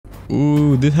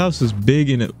Ooh, this house is big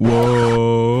in it.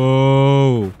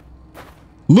 Whoa.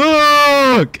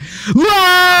 Look!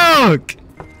 Look!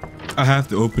 I have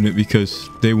to open it because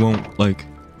they won't, like...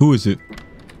 Who is it?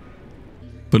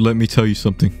 But let me tell you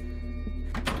something.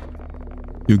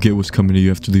 You'll get what's coming to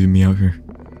you after leaving me out here.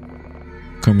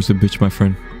 Karma's a bitch, my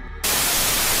friend.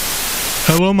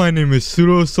 Hello, my name is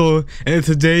Pseudo Soul, and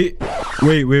today...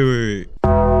 Wait.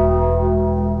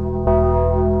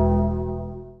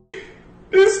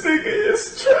 This nigga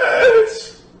is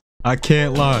trash. I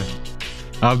can't lie.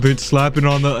 I've been slapping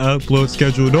on the upload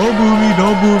schedule. Don't boo me,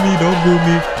 don't boo me, don't boo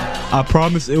me. I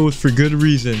promise it was for good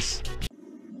reasons.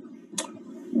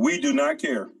 We do not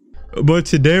care. But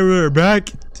today we're back.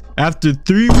 After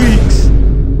 3 weeks,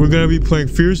 we're gonna be playing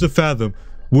Fears to Fathom,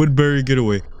 Woodbury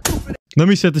Getaway. Let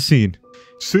me set the scene.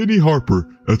 Sydney Harper,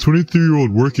 a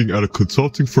 23-year-old working at a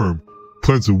consulting firm,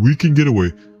 plans a weekend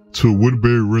getaway to a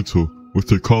Woodbury rental with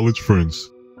their college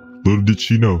friends. Little did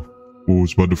she know what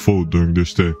was about to fold during their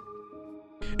stay.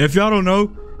 If y'all don't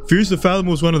know, Fears to Fathom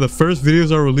was one of the first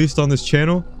videos I released on this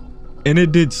channel, and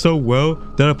it did so well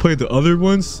that I played the other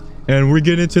ones, and we're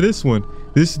getting into this one.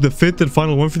 This is the 5th and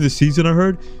final one for the season, I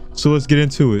heard, so let's get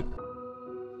into it.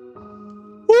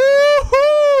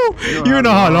 Woohoo! You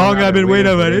know how long I've been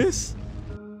waiting for this?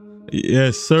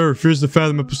 Yes, sir. Fears to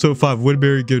Fathom episode 5,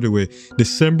 Woodbury Getaway,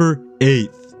 December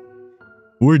 8th.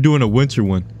 We're doing a winter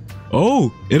one.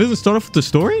 Oh, it doesn't start off with the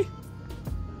story?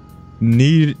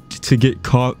 Needed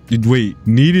coffee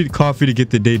to get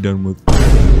the day done with.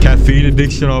 Caffeine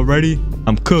addiction already?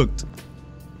 I'm cooked.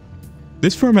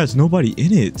 This firm has nobody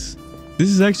in it. This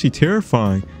is actually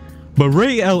terrifying. But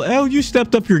Ray LL, you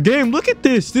stepped up your game. Look at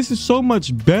this. This is so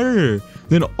much better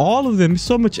than all of them. It's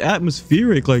so much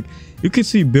atmospheric. Like, you can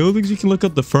see buildings. You can look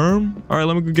up the firm. All right,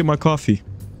 let me go get my coffee.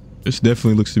 This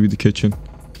definitely looks to be the kitchen.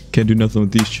 Can't do nothing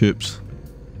with these chips.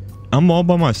 I'm all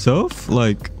by myself?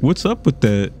 Like, what's up with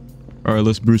that? All right,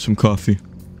 let's brew some coffee.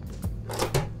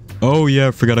 Oh, yeah,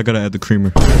 I forgot I gotta add the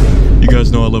creamer. You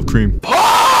guys know I love cream.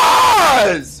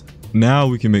 Pause! Now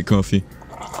we can make coffee.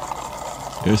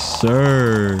 Yes,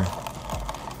 sir.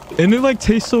 And it like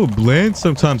tastes so bland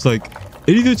sometimes. Like,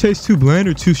 it either tastes too bland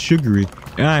or too sugary.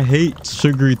 And I hate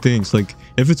sugary things. Like,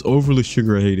 if it's overly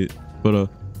sugar, I hate it. But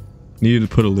needed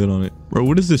to put a lid on it. Bro,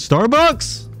 what is this?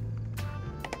 Starbucks?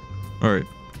 All right.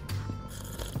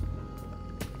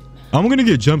 I'm gonna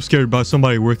get jump scared by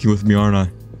somebody working with me, aren't I?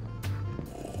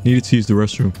 Needed to use the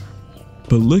restroom.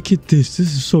 But look at this.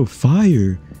 This is so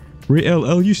fire. Ray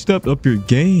LL, you stepped up your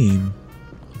game.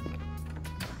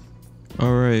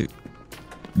 All right.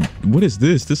 What is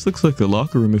this? This looks like a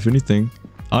locker room, if anything.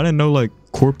 I didn't know like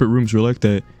corporate rooms were like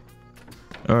that.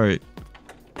 All right.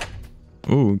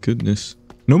 Oh, goodness.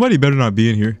 Nobody better not be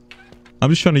in here. I'm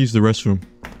just trying to use the restroom.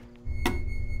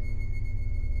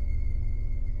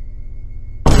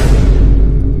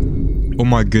 Oh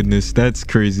my goodness, that's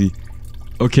crazy.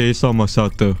 Okay, it's almost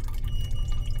out though.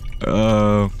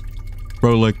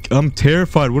 Bro, like, I'm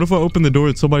terrified. What if I open the door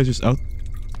and somebody's just out?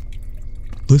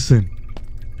 Listen.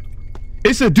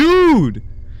 It's a dude!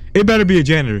 It better be a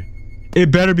janitor.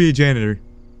 It better be a janitor.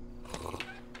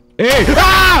 Hey!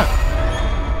 Ah!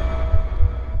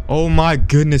 Oh my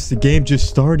goodness, the game just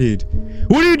started.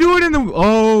 What are you doing in the...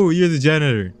 Oh, you're the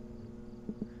janitor.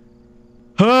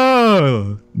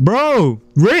 Oh, bro,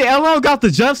 Ray LL got the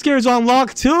jump scares on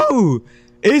lock too.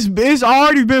 It's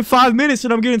already been 5 minutes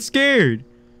and I'm getting scared.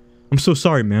 I'm so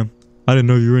sorry, ma'am. I didn't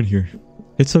know you were in here.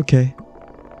 It's okay.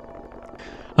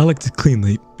 I like to clean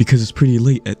late because it's pretty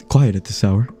quiet at this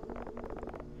hour.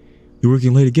 You're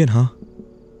working late again, huh?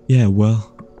 Yeah,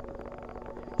 well,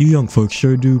 you young folks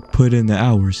sure do put in the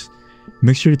hours.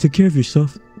 Make sure to take care of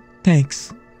yourself.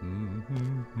 Thanks.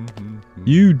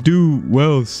 You do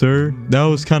well, sir. That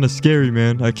was kind of scary,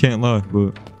 man. I can't lie,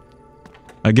 but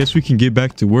I guess we can get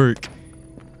back to work.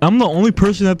 I'm the only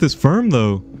person at this firm,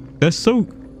 though. That's so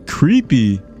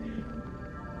creepy.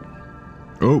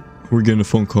 Oh, we're getting a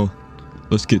phone call.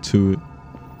 Let's get to it.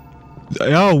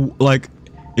 Oh, like,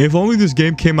 if only this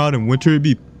game came out in winter, it'd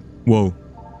be... Whoa.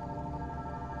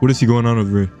 What is he going on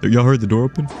over here? Y'all heard the door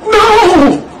open?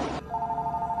 No!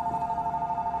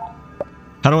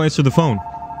 How do I answer the phone?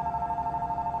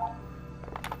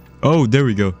 Oh, there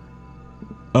we go.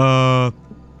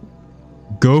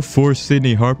 Go for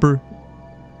Sydney Harper.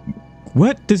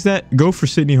 What does that... Go for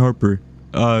Sydney Harper.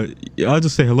 I'll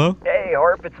just say hello. Hey,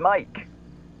 Harp, it's Mike.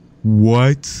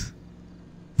 What?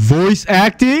 Voice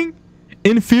acting?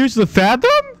 In Fears to Fathom?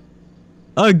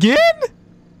 Again?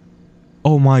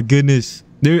 Oh my goodness.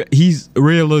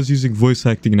 Ray loves using voice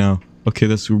acting now. Okay,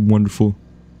 that's wonderful.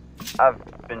 I've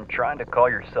been trying to call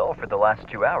your cell for the last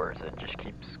 2 hours. It just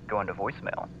keeps going to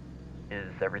voicemail.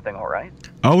 Is everything all right?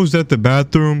 I was at the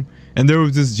bathroom and there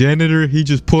was this janitor. He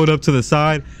just pulled up to the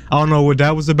side. I don't know what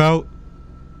that was about.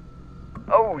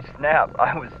 Oh, snap.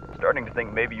 I was starting to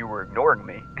think maybe you were ignoring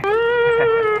me.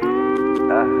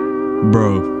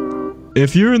 Bro,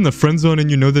 if you're in the friend zone and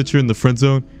you know that you're in the friend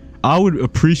zone, I would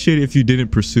appreciate it if you didn't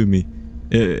pursue me,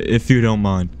 if you don't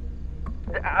mind.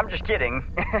 I'm just kidding.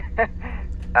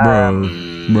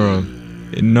 Bro,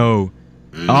 no.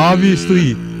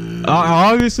 Obviously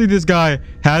this guy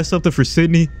has something for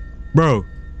Sydney. Bro,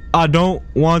 I don't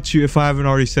want you if I haven't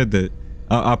already said that.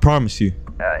 I promise you.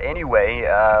 Anyway,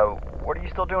 what are you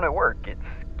still doing at work? It's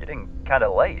getting kind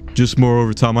of late. Just more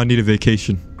overtime. I need a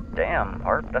vacation. Damn,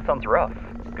 Hart, that sounds rough.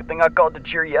 Good thing I called to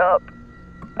cheer you up.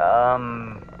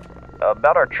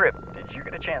 About our trip, did you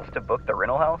get a chance to book the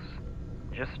rental house?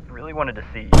 Just really wanted to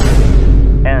see you.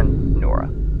 And Nora.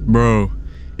 Bro,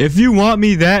 if you want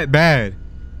me that bad,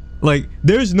 like,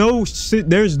 there's no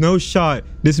shot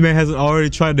this man hasn't already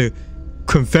tried to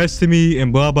confess to me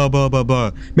and blah, blah, blah, blah,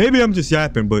 blah. Maybe I'm just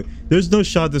yapping, but there's no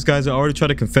shot this guy's already tried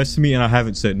to confess to me and I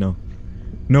haven't said no.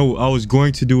 No, I was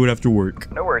going to do it after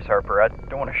work. No worries, Harper. I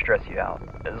don't want to stress you out.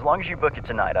 As long as you book it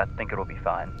tonight, I think it'll be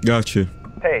fine. Gotcha.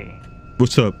 Hey.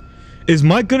 What's up? Is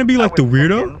Mike gonna be like the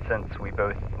weirdo? Since we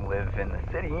both live in the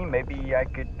city, maybe I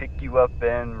could pick you up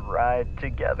and ride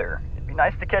together. It'd be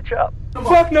nice to catch up.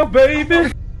 Fuck no,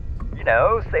 baby. You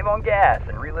know, save on gas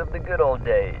and relive the good old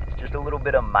days. Just a little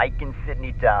bit of Mike and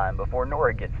Sydney time before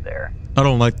Nora gets there. I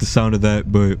don't like the sound of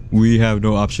that, but we have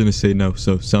no option to say no,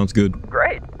 so sounds good.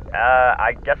 Great.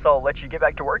 I guess I'll let you get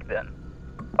back to work then.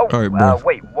 Oh, all right, bro.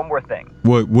 Wait, one more thing.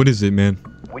 What is it, man?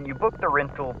 When you book the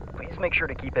rental, please make sure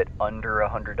to keep it under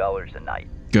 $100 a night.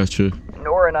 Gotcha.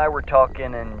 Nora and I were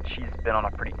talking, and she's been on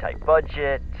a pretty tight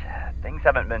budget. Things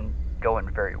haven't been going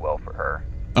very well for her.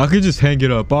 I could just hang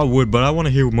it up. I would, but I want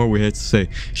to hear what more we had to say.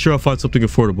 Sure, I'll find something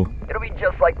affordable. It'll be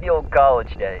just like the old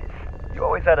college days. You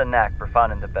always had a knack for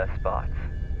finding the best spots.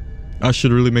 I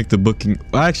should really make the booking.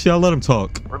 Actually, I'll let him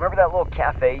talk. Remember that little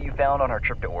cafe you found on our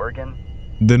trip to Oregon?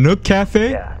 The Nook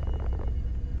Cafe? Yeah.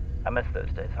 I miss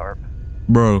those days, Harp.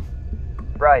 Bro.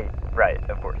 Right,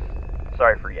 of course.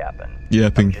 Sorry for yapping.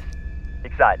 Yapping. I'm just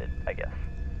excited, I guess.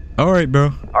 Alright,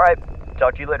 bro. Alright,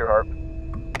 talk to you later, Harp.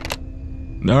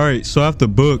 Alright, so I have to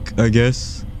book, I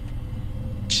guess.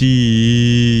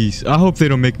 Jeez. I hope they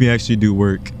don't make me actually do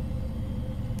work.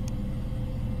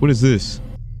 What is this?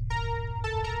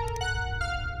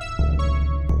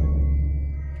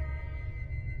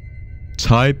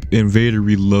 Type Invader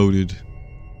Reloaded.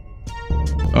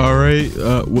 Alright,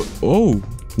 oh,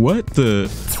 what the?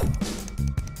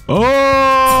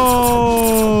 Oh!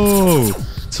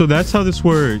 So that's how this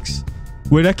works.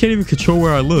 Wait, I can't even control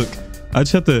where I look. I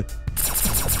just have to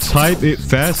type it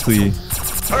fastly.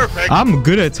 Perfect. I'm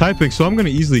good at typing, so I'm gonna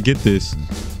easily get this.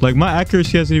 Like, my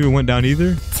accuracy hasn't even went down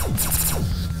either.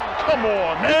 Come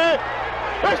on, man.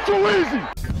 That's too easy.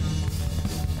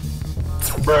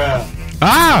 Bruh.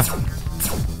 Ah!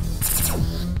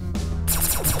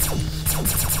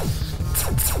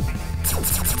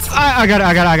 I got it.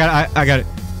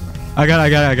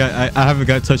 I haven't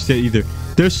got touched yet either.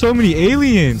 There's so many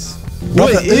aliens.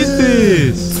 What is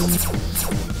this?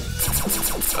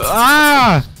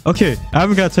 Ah! Okay, I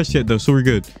haven't got touched yet though, so we're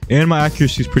good. And my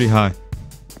accuracy is pretty high.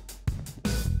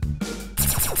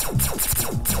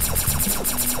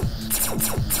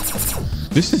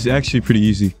 This is actually pretty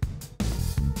easy.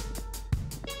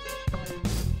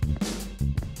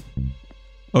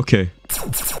 Okay.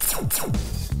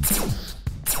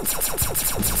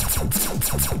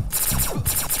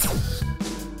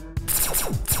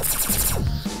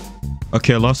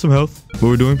 Okay, I lost some health, but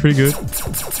we're doing pretty good.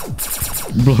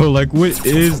 Bro, like, what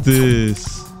is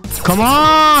this? Come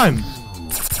on!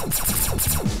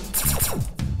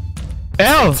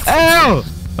 L!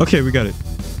 Okay, we got it.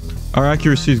 Our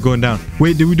accuracy is going down.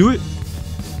 Wait, did we do it?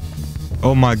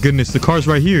 Oh my goodness, the car's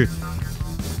right here.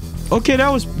 Okay, that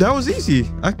was easy.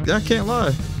 I can't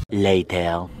lie.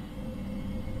 Later.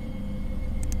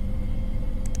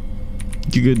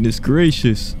 Goodness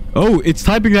gracious. Oh, it's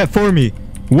typing that for me.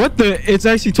 What the? It's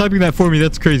actually typing that for me.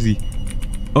 That's crazy.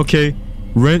 Okay.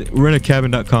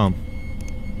 Rentacabin.com.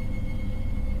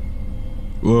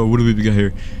 Whoa, what do we got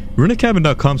here?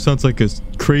 Rentacabin.com sounds like a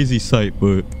crazy site,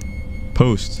 but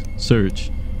post. Search.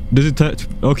 Does it type?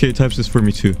 Okay, it types this for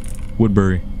me too.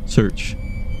 Woodbury. Search.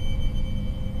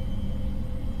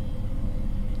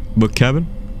 Book cabin?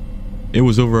 It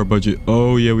was over our budget.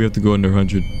 Oh yeah, we have to go under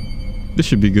 100. This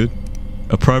should be good.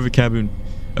 A private cabin.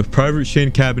 A private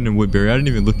chain cabin in Woodbury. I didn't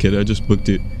even look at it. I just booked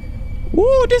it.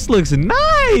 Woo, this looks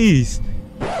nice.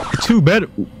 2 bed.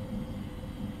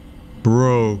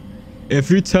 Bro, if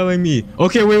you're telling me...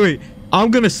 Okay, wait. I'm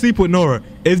gonna sleep with Nora.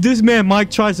 If this man Mike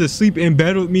tries to sleep in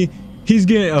bed with me, he's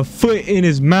getting a foot in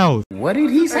his mouth. What did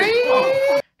he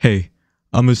say? Hey,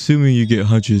 I'm assuming you get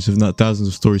hundreds if not thousands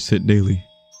of stories sent daily.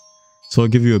 So I'll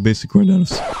give you a basic rundown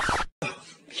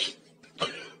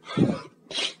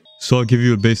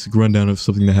of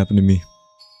something that happened to me.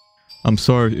 I'm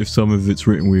sorry if some of it's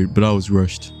written weird, but I was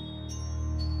rushed.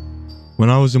 When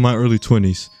I was in my early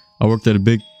 20s, I worked at a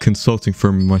big consulting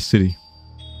firm in my city.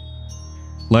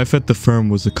 Life at the firm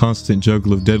was a constant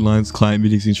juggle of deadlines, client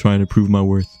meetings, and trying to prove my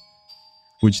worth,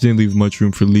 which didn't leave much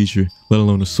room for leisure, let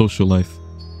alone a social life.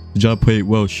 The job paid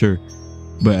well, sure,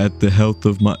 but at the health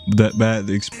of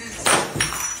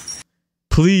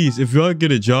Please, if y'all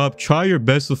get a job, try your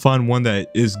best to find one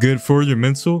that is good for your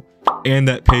mental and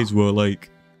that pays well. Like,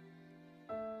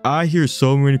 I hear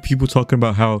so many people talking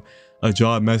about how a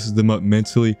job messes them up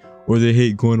mentally or they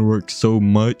hate going to work so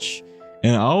much.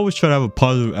 And I always try to have a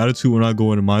positive attitude when I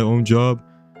go into my own job,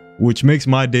 which makes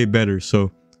my day better.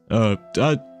 So,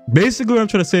 basically what I'm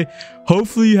trying to say,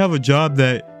 hopefully you have a job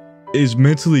that is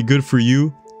mentally good for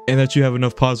you and that you have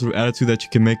enough positive attitude that you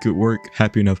can make it work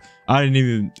happy enough. I didn't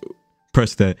even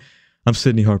press that. I'm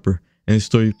Sydney Harper, and this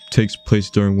story takes place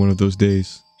during one of those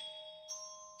days.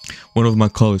 One of my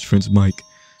college friends, Mike,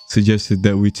 suggested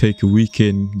that we take a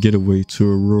weekend getaway to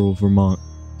a rural Vermont,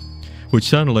 which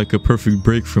sounded like a perfect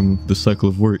break from the cycle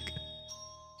of work.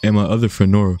 And my other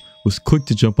friend Nora was quick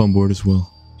to jump on board as well.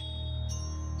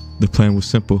 The plan was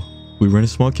simple. We rent a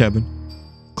small cabin,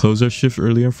 close our shift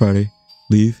early on Friday,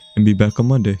 leave, and be back on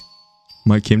Monday.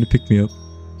 Mike came to pick me up.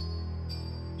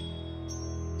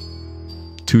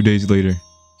 2 days later.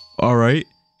 Alright.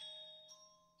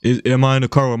 Am I in the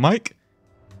car with Mike?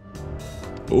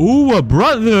 Ooh, a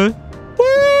brother!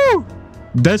 Woo!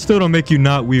 That still don't make you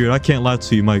not weird. I can't lie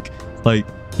to you, Mike. Like,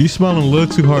 you smiling a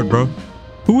little too hard, bro.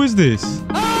 Who is this?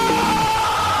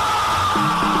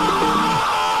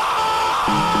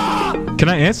 Can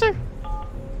I answer?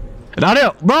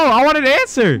 Bro, I wanted to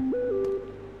answer.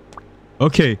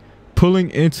 Okay, pulling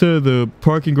into the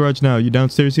parking garage now. You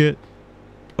downstairs yet?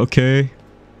 Okay.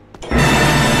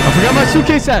 I forgot my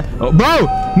suitcase at. Oh, bro,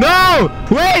 no!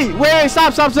 Wait,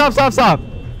 stop.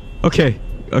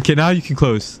 Okay, now you can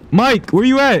close. Mike, where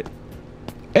you at?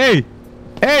 Hey,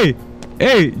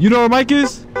 you know where Mike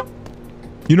is?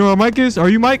 Are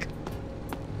you Mike?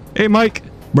 Hey, Mike.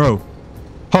 Bro.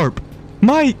 Harp.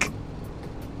 Mike.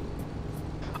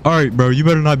 Alright, bro, you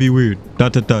better not be weird. ...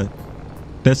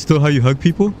 That's still how you hug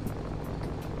people?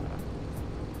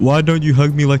 Why don't you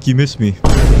hug me like you miss me?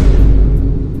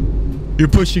 You're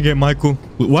pushing it, Michael.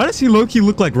 Why does he low-key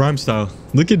look like Rhyme Style?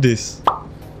 Look at this.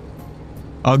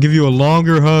 I'll give you a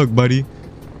longer hug, buddy.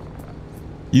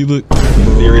 You look...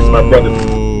 Serious, my brother.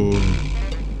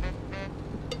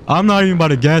 I'm not even about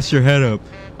to gas your head up.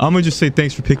 I'm gonna just say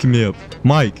thanks for picking me up.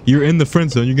 Mike, you're in the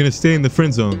friend zone. You're gonna stay in the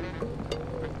friend zone.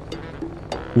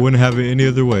 Wouldn't have it any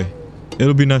other way.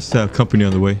 It'll be nice to have company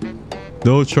on the way. The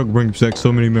old truck brings back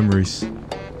so many memories.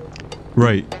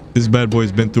 Right, this bad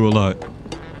boy's been through a lot.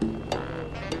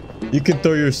 You can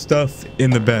throw your stuff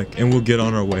in the back and we'll get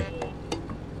on our way.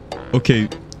 Okay,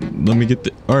 let me get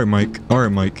the... Alright,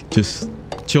 Mike. Just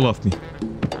chill off me.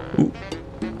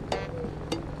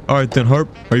 Alright then, Harp.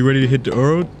 Are you ready to hit the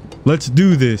road? Let's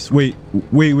do this. Wait.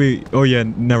 Oh yeah,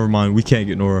 never mind. We can't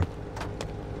get Nora.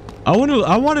 I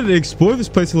wanted to explore this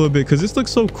place a little bit because this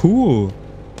looks so cool.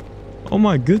 Oh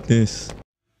my goodness.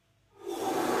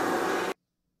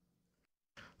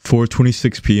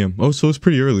 4:26 p.m. Oh, so it's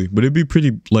pretty early, but it'd be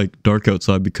pretty like dark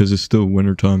outside because it's still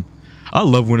wintertime. I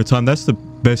love wintertime. That's the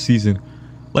best season.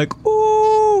 Like,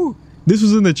 ooh, this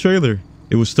was in the trailer.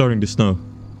 It was starting to snow.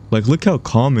 Like, look how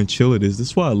calm and chill it is.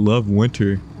 That's why I love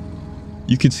winter.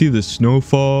 You can see the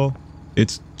snowfall.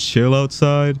 It's chill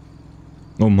outside.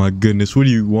 Oh my goodness, what do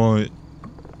you want?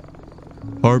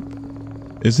 Harp,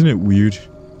 isn't it weird?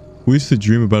 We used to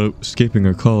dream about escaping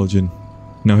our college and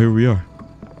now here we are.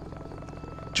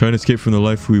 Trying to escape from the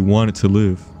life we wanted to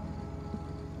live.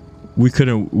 We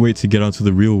couldn't wait to get onto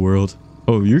the real world.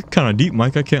 Oh, you're kind of deep,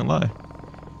 Mike, I can't lie.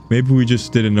 Maybe we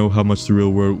just didn't know how much the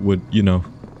real world would, you know,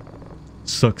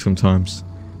 suck sometimes.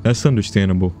 That's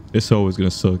understandable. It's always gonna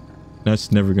suck.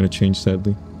 That's never gonna change,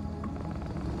 sadly.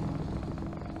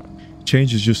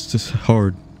 Change is just as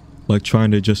hard, like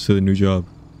trying to adjust to the new job.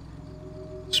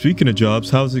 Speaking of jobs,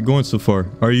 how's it going so far?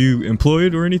 Are you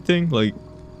employed or anything? Like,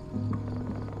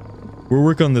 we're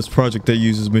working on this project that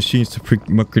uses machines to predict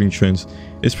marketing trends.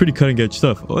 It's pretty cutting edge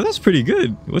stuff. Oh, that's pretty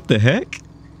good. What the heck?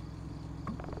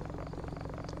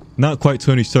 Not quite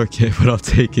Tony Stark yet, but I'll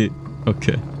take it.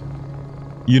 Okay.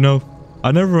 You know,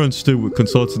 I never understood what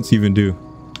consultants even do.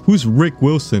 Who's Rick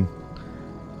Wilson?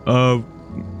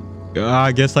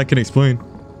 I guess I can explain. ...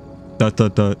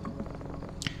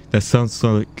 That sounds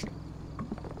like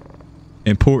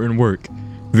important work.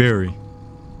 Very.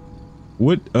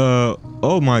 What?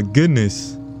 Oh my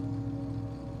goodness.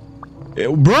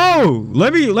 Bro,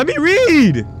 let me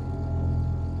read.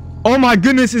 Oh my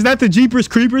goodness, is that the Jeepers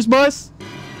Creepers bus?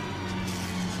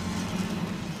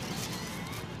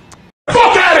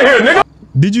 Fuck out of here, nigga!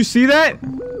 Did you see that?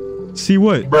 See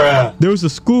what? Bruh. There was a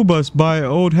school bus by an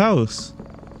old house.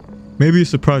 Maybe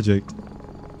it's a project.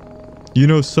 You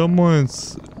know,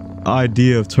 someone's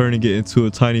idea of turning it into a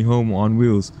tiny home on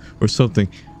wheels or something.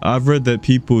 I've read that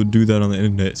people do that on the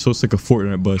internet, so it's like a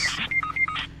Fortnite bus.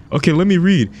 Okay, let me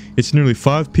read. It's nearly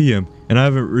 5 p.m. and I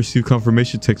haven't received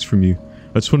confirmation text from you.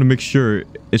 I just want to make sure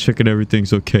and check that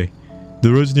everything's okay.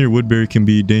 The roads near Woodbury can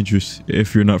be dangerous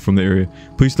if you're not from the area.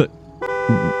 Please let...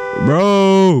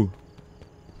 Bro!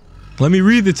 Let me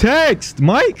read the text,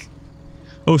 Mike!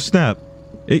 Oh, snap.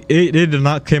 It did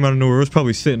not came out of nowhere. It was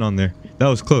probably sitting on there. That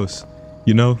was close.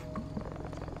 You know?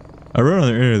 I read on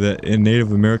the internet that in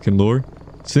Native American lore,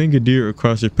 seeing a deer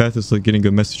across your path is like getting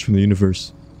a message from the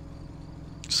universe.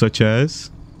 Such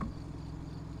as...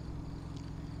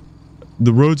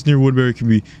 The roads near Woodbury can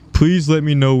be... Please let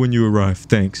me know when you arrive.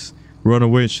 Thanks. We're on our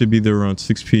way and should be there around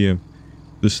 6 p.m.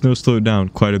 The snow slowed down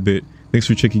quite a bit. Thanks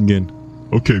for checking in.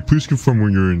 Okay, please confirm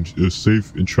when you're in a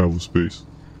safe and travel space.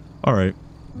 Alright.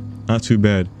 Not too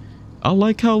bad. I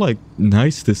like how, like,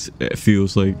 nice this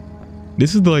feels. Like,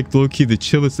 this is, like, low-key the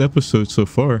chillest episode so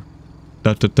far. ...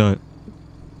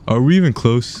 Are we even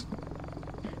close?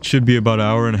 Should be about an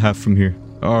hour and a half from here.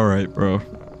 Alright, bro.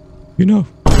 You know,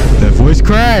 that voice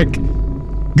crack!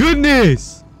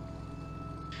 Goodness!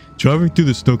 Driving through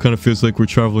the snow kind of feels like we're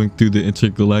traveling through the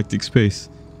intergalactic space.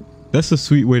 That's a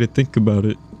sweet way to think about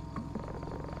it.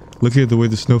 Looking at the way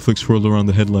the snowflakes swirl around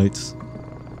the headlights.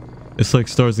 It's like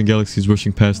stars and galaxies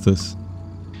rushing past us.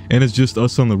 And it's just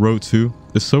us on the road too.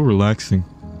 It's so relaxing.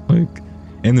 Like,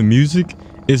 and the music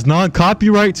is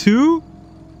non-copyright too?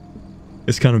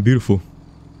 It's kind of beautiful.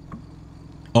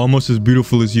 Almost as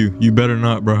beautiful as you. You better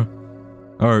not, bro.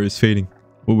 Alright, it's fading.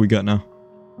 What we got now?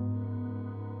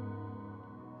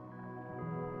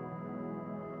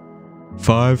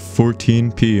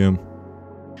 5:14 p.m.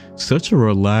 Such a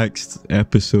relaxed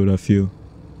episode, I feel.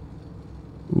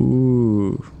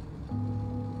 Ooh.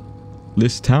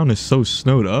 This town is so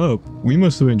snowed up. We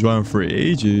must have been driving for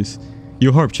ages.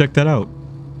 Yo, Harp, check that out.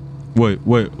 What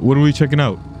are we checking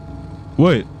out?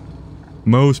 What?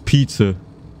 Moe's Pizza.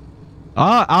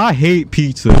 I hate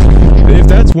pizza. If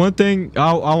that's one thing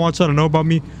I want y'all to know about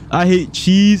me, I hate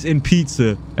cheese and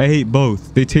pizza. I hate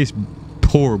both. They taste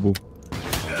horrible.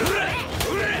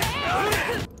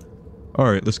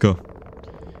 Alright, let's go.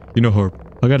 You know,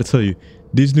 Harp, I gotta tell you,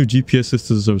 these new GPS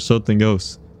systems are something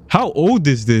else. How old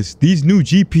is this? These new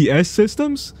GPS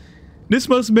systems? This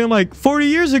must have been like 40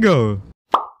 years ago.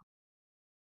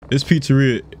 This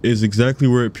pizzeria is exactly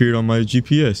where it appeared on my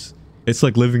GPS. It's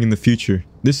like living in the future.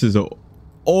 This is an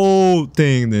old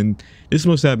thing, then this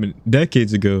must have happened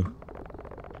decades ago.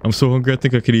 I'm so hungry I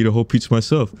think I could eat a whole pizza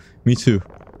myself. Me too.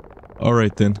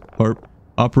 Alright then, Harp.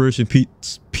 Operation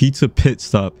Pizza Pit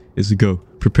Stop is a go.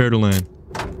 Prepare to land.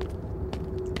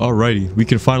 Alrighty, we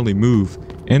can finally move.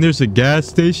 And there's a gas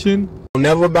station. Don't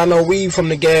never buy no weed from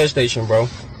the gas station, bro.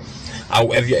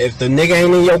 If the nigga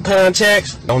ain't in your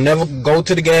contacts, don't never go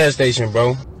to the gas station,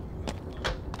 bro.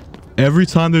 Every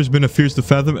time there's been a Fears to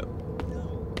Fathom...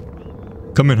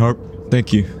 Come in, Harp.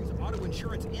 Thank you.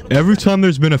 Every time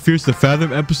there's been a Fears to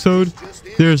Fathom episode,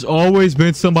 there's always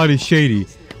been somebody shady.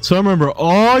 So I remember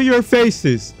all your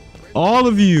faces. All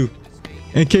of you.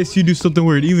 In case you do something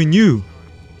weird. Even you.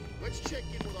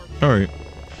 Alright.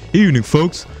 Evening,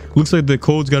 folks. Looks like the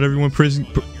cold's got everyone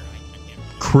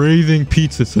craving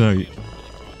pizza tonight.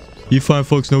 You fine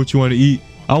folks know what you want to eat?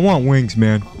 I want wings,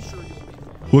 man.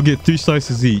 We'll get 3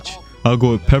 slices each. I'll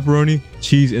go with pepperoni,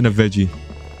 cheese, and a veggie.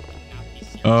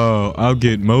 I'll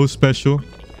get Moe's special,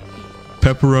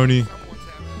 pepperoni,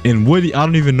 and Woody. I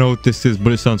don't even know what this is,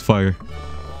 but it sounds fire.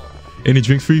 Any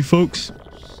drinks for you folks?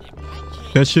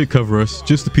 That should cover us.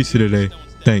 Just a pizza today.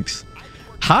 Thanks.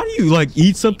 How do you like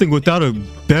eat something without a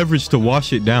beverage to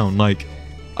wash it down? Like,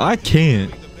 I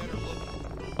can't.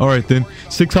 All right then.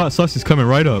 6 hot sauces coming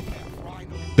right up.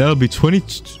 That'll be 20.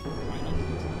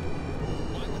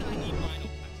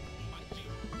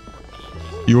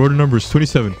 Your order number is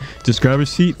 27. Just grab a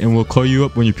seat and we'll call you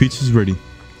up when your pizza's ready.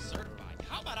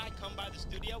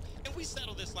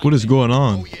 What is going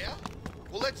on? Oh yeah?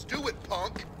 Well, let's do it,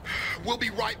 punk. We'll be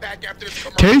right back after this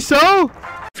commercial. Queso?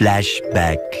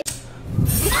 Flashback.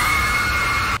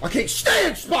 I can't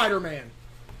stand Spider-Man.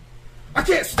 I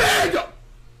can't stand him.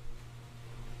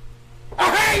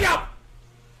 freedom!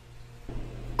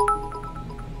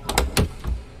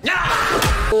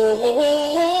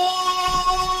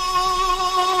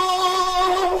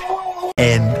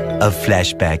 End of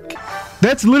flashback.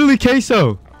 That's literally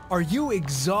queso. Are you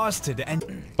exhausted and...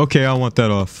 Okay, I want that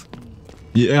off.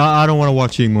 Yeah, I don't want to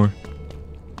watch anymore.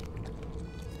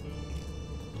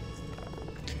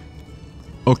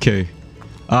 Okay.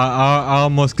 I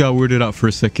almost got weirded out for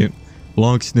a second.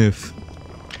 Long sniff.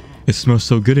 It smells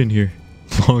so good in here.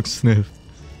 Long sniff.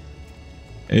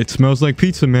 It smells like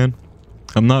pizza, man.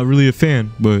 I'm not really a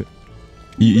fan, but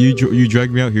you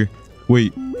dragged me out here.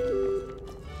 Wait.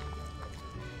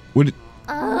 What?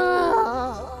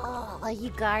 Oh,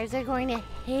 you guys are going to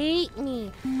hate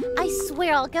me. I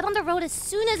swear I'll get on the road as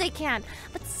soon as I can.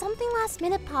 But something last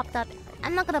minute popped up.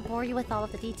 I'm not going to bore you with all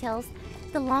of the details.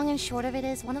 The long and short of it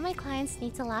is one of my clients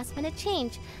needs a last minute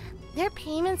change. Their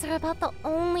payments are about the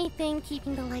only thing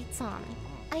keeping the lights on.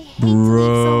 I hate to leave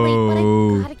so late, but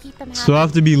I gotta keep them happy. So I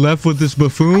have to be left with this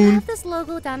buffoon? I'll have this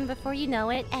logo done before you know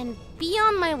it and be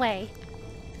on my way.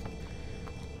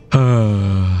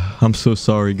 I'm so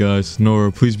sorry, guys.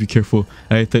 Nora, please be careful.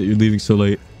 I hate that you're leaving so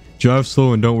late. Drive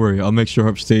slow and don't worry. I'll make sure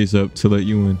Harp stays up to let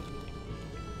you in.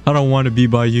 I don't want to be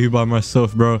by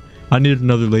myself, bro. I need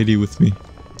another lady with me.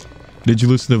 Did you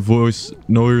listen to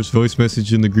Nora's voice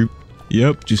message in the group?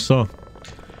 Yep, just saw.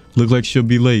 Look like she'll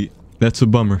be late. That's a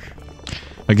bummer.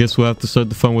 I guess we'll have to start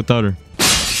the fun without her.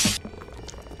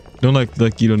 Don't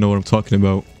like you don't know what I'm talking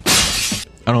about.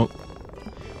 I don't.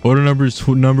 Order number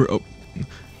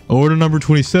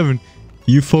 27.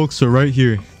 You folks are right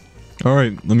here. All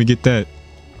right, let me get that.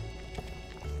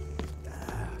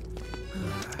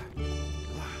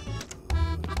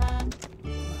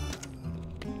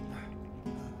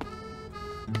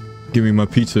 Give me my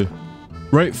pizza.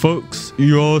 Right, folks,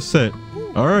 you all set.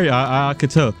 All right, I could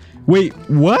tell. Wait,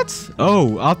 what?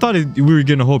 Oh, I thought we were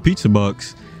getting a whole pizza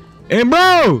box. And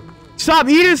bro, stop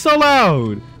eating so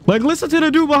loud. Like, listen to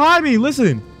the dude behind me.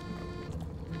 Listen.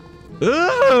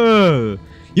 Ugh.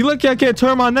 You look like I can't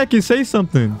turn my neck and say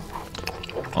something.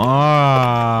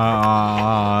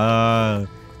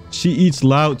 She eats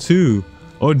loud too.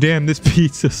 Oh, damn, this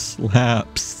pizza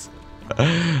slaps.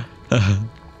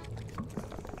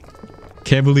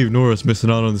 Can't believe Nora's missing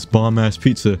out on this bomb-ass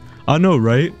pizza. I know,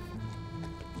 right?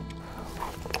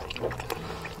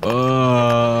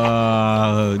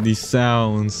 These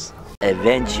sounds.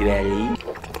 Eventually.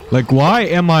 Like, why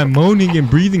am I moaning and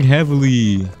breathing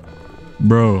heavily?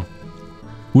 Bro,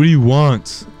 what do you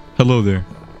want? Hello there.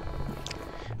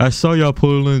 I saw y'all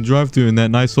pull in the drive-thru in that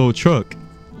nice old truck.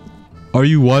 Are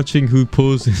you watching who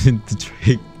pulls in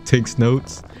the takes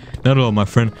notes? Not at all, my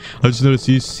friend. I just noticed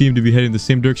you seem to be heading the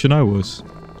same direction I was.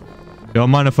 Y'all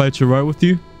mind if I hitch a ride with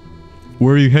you?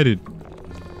 Where are you headed?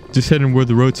 Just heading where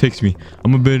the road takes me.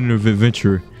 I'm a bit of an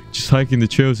adventurer. Just hiking the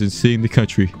trails and seeing the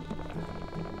country.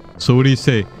 So what do you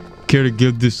say? Care to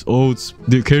give this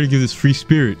free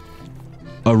spirit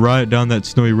a ride down that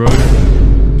snowy road?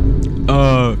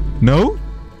 No?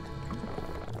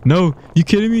 No, you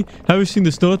kidding me? Have you seen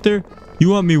the snow out there? You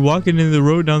want me walking in the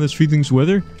road down this freezing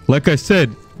weather? Like I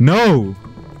said, no.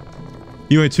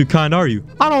 You ain't too kind, are you?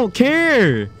 I don't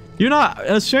care. You're not,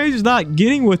 a stranger's not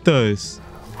getting with us.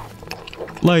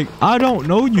 Like, I don't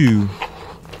know you.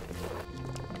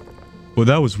 Well,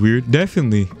 that was weird.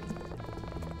 Definitely.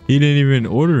 He didn't even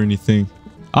order anything.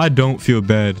 I don't feel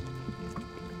bad.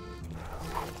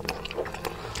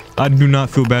 I do not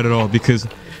feel bad at all because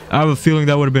I have a feeling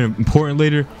that would have been important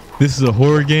later. This is a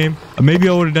horror game. Maybe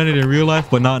I would have done it in real life,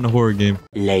 but not in a horror game.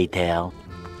 Later.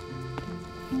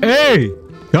 Hey!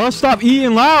 Y'all stop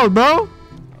eating loud, bro!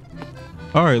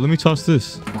 Alright, let me toss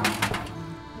this.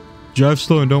 Drive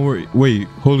slow and don't worry. Wait,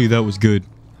 holy, that was good.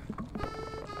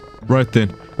 Right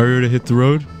then. Are you ready to hit the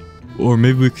road? Or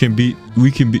maybe we can beat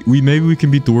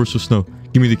the worst of snow.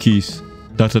 Give me the keys. ...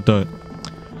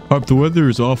 Harp, the weather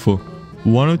is awful.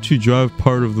 Why don't you drive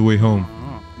part of the way home?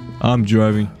 I'm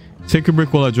driving. Take a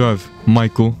break while I drive,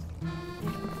 Michael.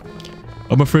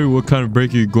 I'm afraid what kind of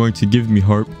break you're going to give me,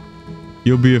 Harp.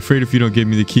 You'll be afraid if you don't give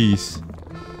me the keys.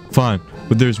 Fine,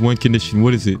 but there's one condition.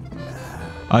 What is it?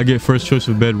 I get first choice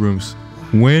of bedrooms.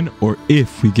 When or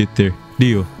if we get there.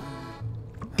 Deal.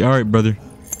 Alright, brother.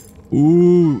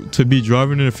 Ooh, to be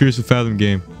driving in a Fears of Fathom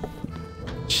game.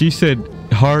 She said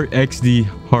heart XD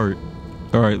heart.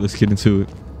 Alright, let's get into it.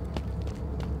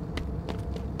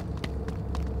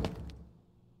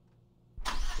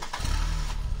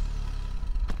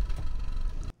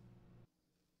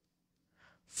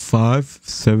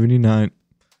 $5.79.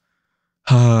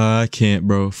 I can't,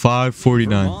 bro.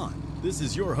 $5.49. This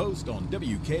is your host on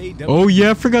WKW. Oh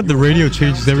yeah, I forgot the radio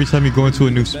changes every time you go into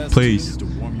a new place.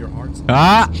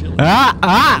 Gotcha!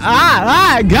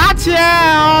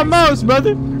 Almost,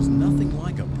 brother. There's nothing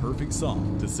like a perfect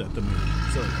song to set the mood.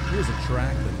 So here's a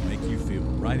track that'll make you feel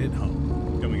right at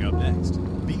home. Coming up next,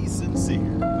 Be Sincere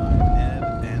by Ned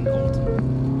and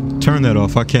Alton. Turn that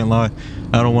off. I can't lie.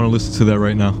 I don't want to listen to that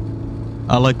right now.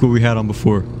 I like what we had on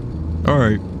before. All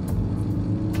right.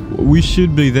 We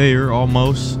should be there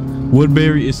almost.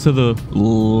 Woodbury is to the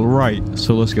right,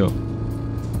 so let's go.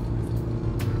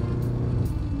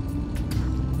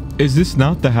 Is this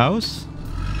not the house?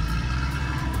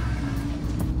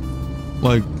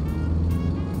 Like,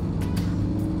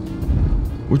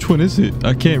 which one is it?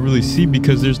 I can't really see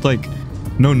because there's like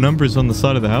no numbers on the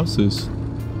side of the houses.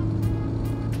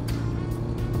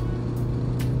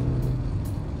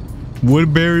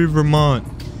 Woodbury, Vermont.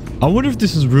 I wonder if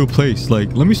this is a real place.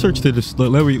 Like, let me search this.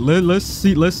 Let's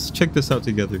see. Let's check this out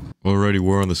together. Alrighty,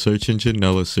 we're on the search engine.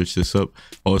 Now let's search this up.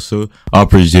 Also,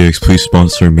 Operas JX, please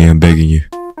sponsor me. I'm begging you.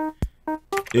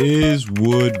 Is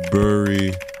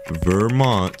Woodbury,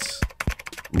 Vermont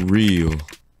real?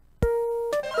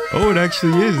 Oh, it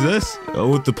actually is. That's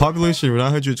with the population of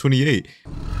 928.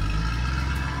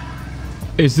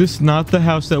 Is this not the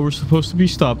house that we're supposed to be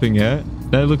stopping at?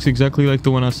 That looks exactly like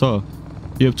the one I saw.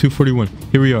 Yep, 241.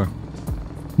 Here we are.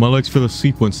 My legs fell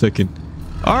asleep 1 second.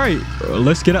 All right,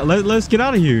 let's get out. Let's get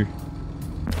out of here.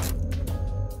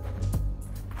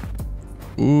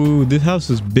 Ooh, this house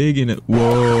is big in it.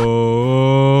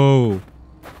 Whoa!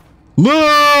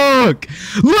 Look!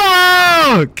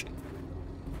 Look!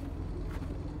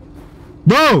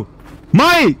 Bro,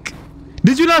 Mike,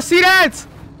 did you not see that?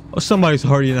 Oh, somebody's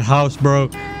already in the house, bro.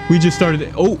 We just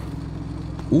started. Oh,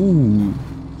 ooh.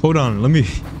 Hold on. Let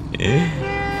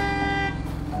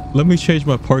me change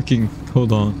my parking.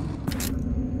 Hold on.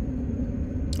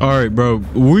 All right, bro.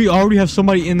 We already have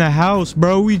somebody in the house,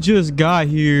 bro. We just got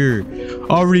here.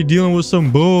 Already dealing with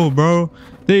some bull, bro.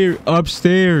 They're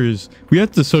upstairs. We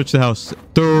have to search the house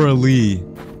thoroughly.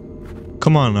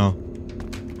 Come on now.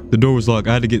 The door was locked.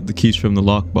 I had to get the keys from the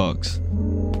lockbox.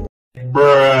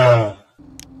 Bruh.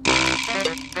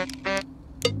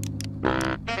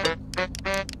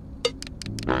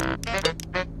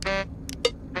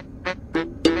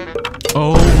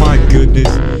 Oh my goodness.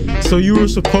 So you were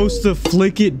supposed to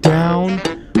flick it down?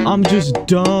 I'm just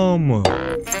dumb.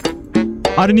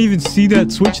 I didn't even see that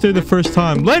switch there the first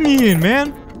time. Let me in,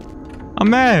 man. I'm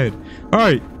mad. All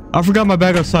right. I forgot my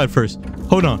bag outside first.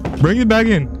 Hold on. Bring the bag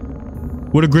in.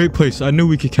 What a great place. I knew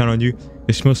we could count on you.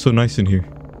 It smells so nice in here.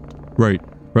 Right.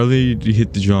 Rather to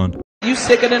hit the John. You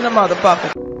sicker than a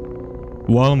motherfucker.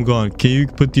 While I'm gone, can you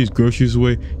put these groceries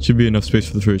away? Should be enough space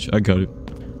for the fridge. I got it.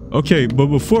 Okay, but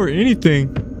before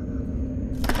anything,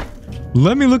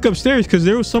 let me look upstairs because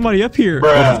there was somebody up here.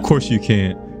 Oh, of course you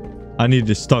can't. I need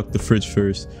to stock the fridge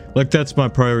first. Like, that's my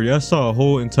priority. I saw a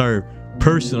whole entire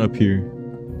person up here.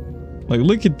 Like,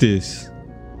 look at this.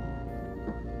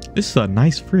 This is a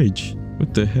nice fridge.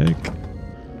 What the heck?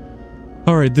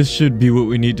 All right, this should be what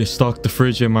we need to stock the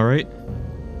fridge. Am I right?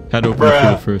 Had to open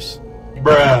the fridge first.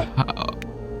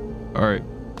 All right.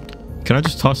 Can I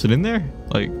just toss it in there?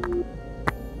 Like.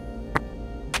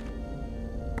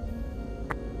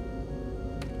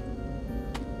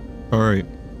 All right.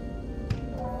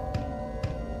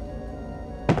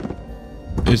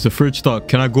 Is the fridge stocked?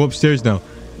 Can I go upstairs now?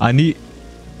 I need...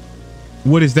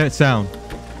 What is that sound?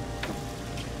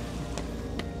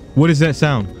 What is that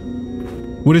sound?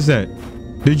 What is that?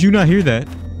 Did you not hear that?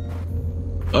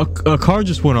 A car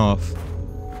just went off.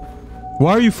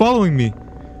 Why are you following me?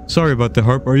 Sorry about that,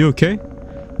 Harp. Are you okay?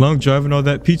 Long drive and all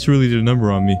that. Pete's really did a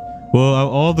number on me. Well,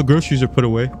 all the groceries are put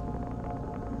away.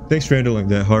 Thanks for handling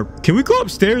that, Harp. Can we go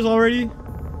upstairs already?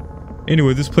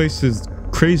 Anyway, this place is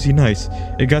crazy nice.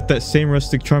 It got that same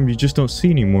rustic charm you just don't see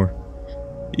anymore.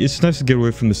 It's nice to get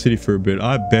away from the city for a bit.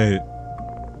 I bet.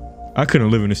 I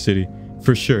couldn't live in a city.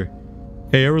 For sure.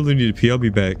 Hey, I really need to pee. I'll be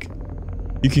back.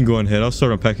 You can go ahead. I'll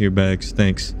start unpacking your bags.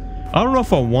 Thanks. I don't know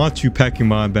if I want you packing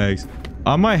my bags.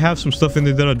 I might have some stuff in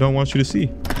there that I don't want you to see.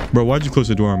 Bro, why'd you close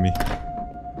the door on me?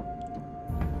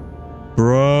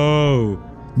 Bro.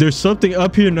 There's something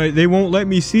up here. They won't let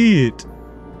me see it.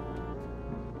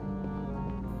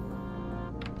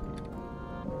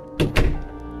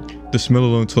 The smell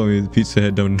alone told me the pizza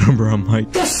had no number on Mike.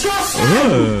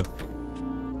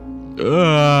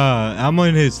 I'm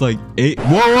on his like 8.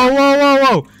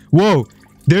 Whoa.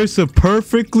 There's a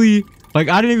perfectly, like,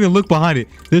 I didn't even look behind it.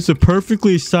 There's a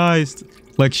perfectly sized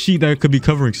like sheet that could be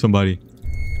covering somebody.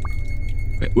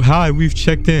 Hi, we've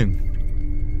checked in.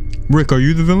 Rick, are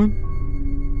you the villain?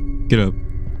 Get up.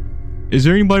 Is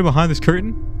there anybody behind this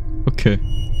curtain? Okay.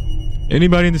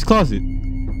 Anybody in this closet?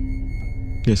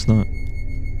 Guess not.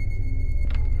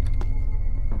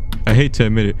 I hate to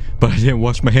admit it, but I didn't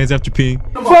wash my hands after peeing.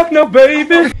 Fuck no,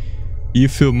 baby. You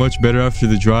feel much better after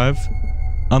the drive?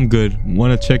 I'm good.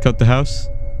 Want to check out the house?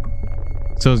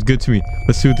 Sounds good to me.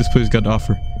 Let's see what this place got to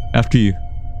offer. After you.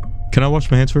 Can I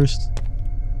wash my hands first?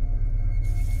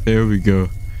 There we go.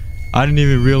 I didn't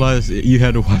even realize you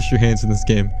had to wash your hands in this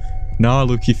game. Now I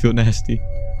look, you feel nasty.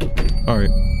 Alright.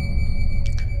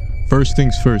 First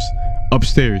things first.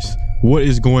 Upstairs. What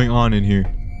is going on in here?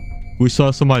 We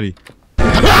saw somebody.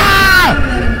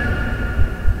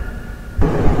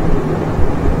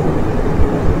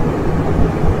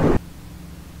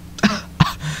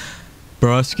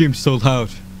 Bro, I screamed so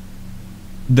loud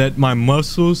that my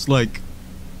muscles, like,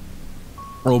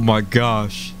 oh my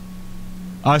gosh.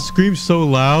 I screamed so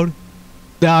loud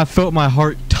that I felt my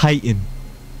heart tighten.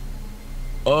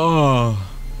 Oh.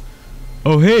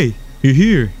 Oh, hey, you're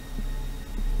here.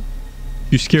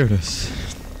 You scared us.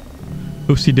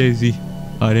 Oopsie daisy.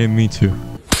 I didn't mean to.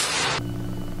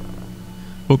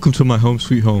 Welcome to my home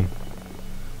sweet home.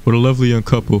 What a lovely young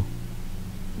couple.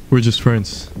 We're just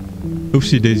friends.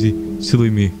 Oopsie daisy. Silly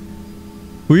me.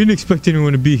 We didn't expect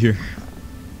anyone to be here.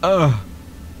 Oh,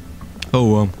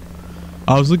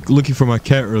 I was looking for my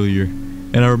cat earlier,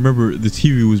 and I remember the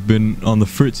TV was been on the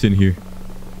fritz in here.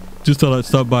 Just thought I'd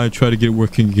stop by and try to get it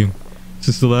working again,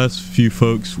 since the last few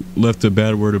folks left a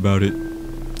bad word about it.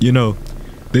 You know,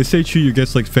 they say treat your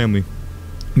guests like family.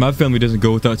 My family doesn't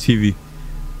go without TV.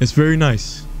 It's very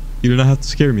nice. You do not have to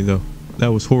scare me though.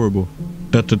 That was horrible.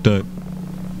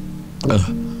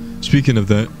 Speaking of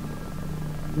that,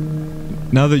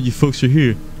 now that you folks are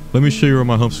here, let me show you around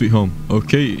my home sweet home.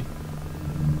 Okay.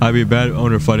 I'd be a bad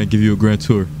owner if I didn't give you a grand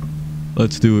tour.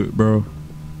 Let's do it, bro.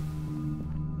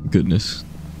 Goodness.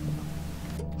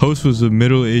 Host was a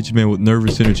middle-aged man with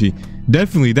nervous energy.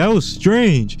 Definitely, that was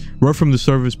strange. Right from the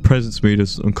service, presence made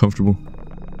us uncomfortable.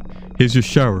 Here's your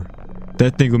shower.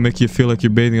 That thing will make you feel like you're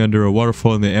bathing under a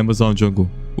waterfall in the Amazon jungle.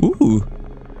 Ooh.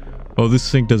 Oh, this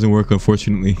sink doesn't work,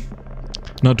 unfortunately.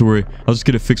 Not to worry. I'll just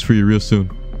get it fixed for you real soon.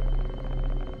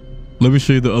 Let me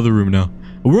show you the other room now.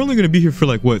 We're only going to be here for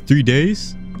like, what, 3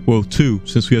 days? Well, 2,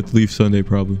 since we have to leave Sunday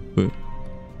probably. But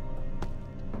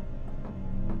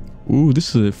ooh,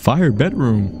 this is a fire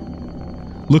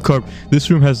bedroom. Look, Carp,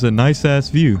 this room has a nice ass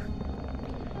view.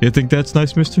 You think that's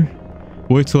nice, mister?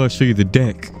 Wait till I show you the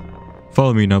deck.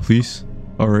 Follow me now, please.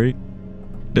 Alright.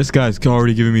 This guy's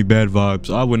already giving me bad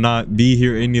vibes. I would not be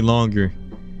here any longer.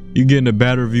 You're getting a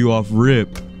bad review off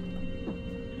rip.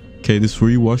 Okay, this is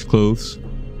where you wash clothes.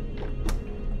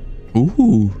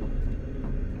 Ooh.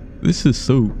 This is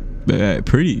so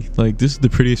pretty. Like, this is the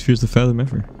prettiest Fears to Fathom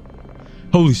ever.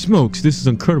 Holy smokes, this is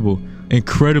incredible.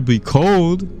 Incredibly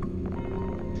cold.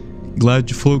 Glad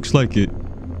you folks like it.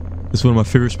 It's one of my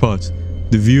favorite spots.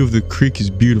 The view of the creek is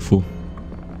beautiful.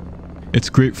 It's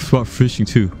a great spot for fishing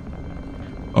too.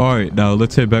 Alright, now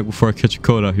let's head back before I catch a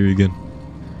cold out here again.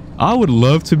 I would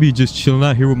love to be just chilling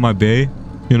out here with my bae.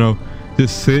 You know,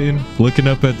 just sitting, looking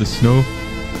up at the snow.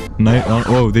 Night on.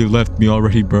 Oh, they left me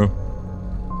already, bro.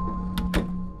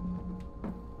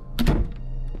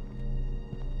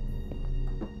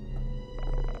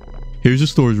 Here's your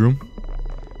storage room.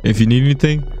 If you need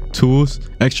anything, tools,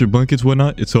 extra blankets,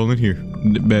 whatnot, it's all in here.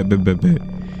 Bet.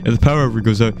 If the power ever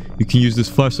goes out, you can use this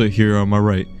flashlight here on my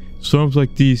right. Storms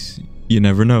like these, you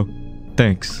never know.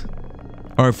 Thanks.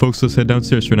 Alright folks, let's head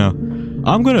downstairs for now.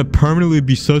 I'm gonna permanently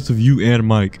be sus of you and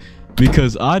Mike,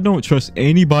 because I don't trust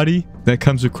anybody that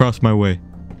comes across my way.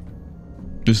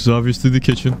 This is obviously the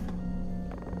kitchen.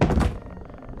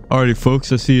 Alrighty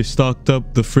folks, I see you stocked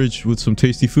up the fridge with some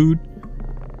tasty food.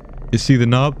 You see the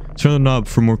knob? Turn the knob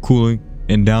for more cooling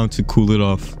and down to cool it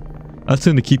off. I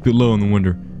tend to keep it low in the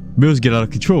winter. Bills get out of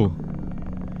control.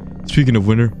 Speaking of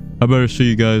winter, I better show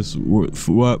you guys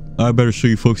I better show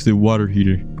you folks the water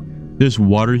heater. There's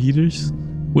water heaters?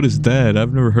 What is that?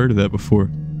 I've never heard of that before.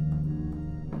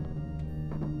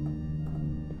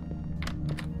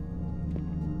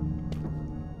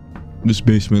 This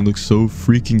basement looks so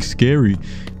freaking scary,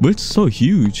 but it's so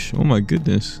huge. Oh my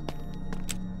goodness.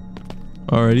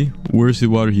 Alrighty, where's the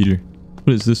water heater?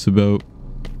 What is this about?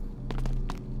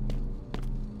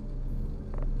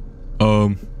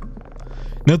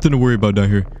 Nothing to worry about down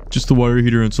here. Just the water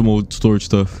heater and some old storage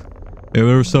stuff. If it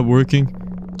ever stops working,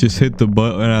 just hit the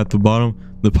button at the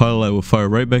bottom. The pilot light will fire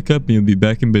right back up and you'll be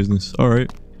back in business.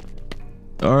 Alright.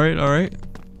 Alright.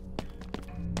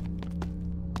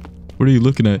 What are you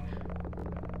looking at?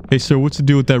 Hey sir, what's the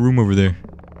deal with that room over there?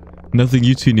 Nothing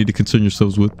you two need to concern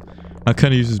yourselves with. I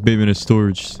kind of use this basement as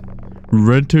storage.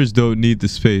 Renters don't need the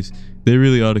space. They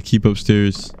really ought to keep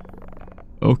upstairs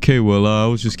Okay, well, I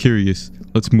was just curious.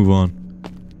 Let's move on.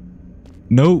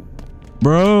 Nope.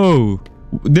 Bro.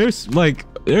 There's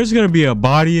gonna be a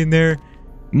body in there.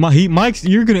 Mike's,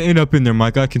 you're gonna end up in there,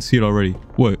 Mike. I can see it already.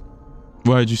 What?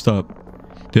 Why did you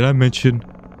stop? Did I mention?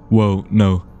 Whoa,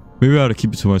 no. Maybe I ought to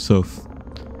keep it to myself.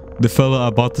 The fella I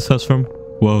bought this house from,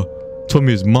 well, told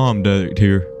me his mom died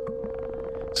here.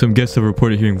 Some guests have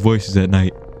reported hearing voices at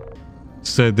night.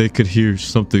 Said they could hear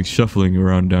something shuffling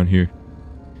around down here.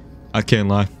 I can't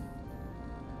lie.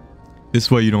 This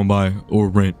is why you don't buy or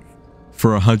rent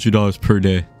for $100 per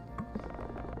day.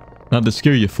 Not to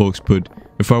scare you folks, but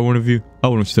if I were one of you, I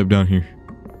wouldn't step down here. ...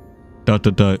 Why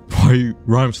are you,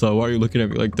 rhyme style, why are you looking at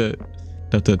me like that? ...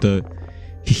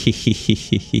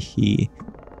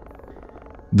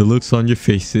 The looks on your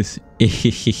faces.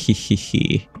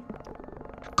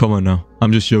 Come on now,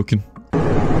 I'm just joking.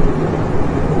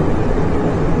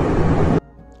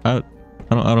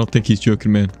 I don't think he's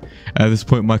joking, man. At this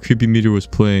point, my creepy meter was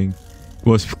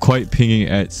quite pinging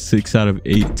at 6 out of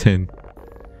 8, 10.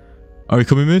 Are you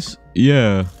coming, miss?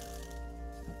 Yeah.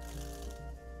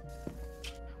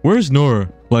 Where's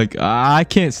Nora? Like, I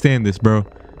can't stand this, bro.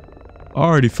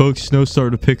 Alrighty, folks. Snow's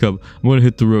starting to pick up. I'm gonna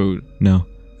hit the road now.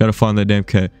 Gotta find that damn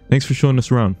cat. Thanks for showing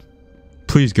us around.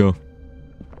 Please go.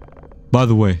 By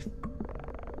the way,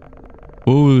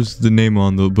 what was the name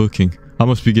on the booking? I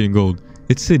must be getting gold.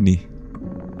 It's Sydney.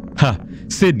 Ha!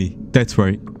 Sydney. That's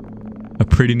right. A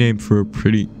pretty name for a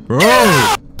pretty...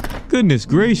 Oh! Goodness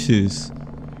gracious.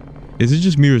 Is it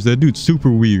just me or is that dude super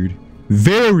weird?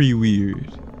 Very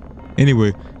weird.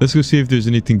 Anyway, let's go see if there's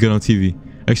anything good on TV.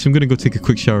 Actually, I'm gonna go take a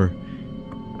quick shower.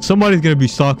 Somebody's gonna be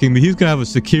stalking me. He's gonna have a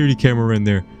security camera in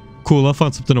there. Cool, I'll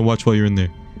find something to watch while you're in there.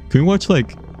 Can we watch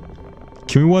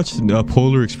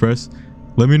Polar Express?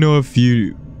 Let me know if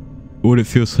what it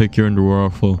feels like you're under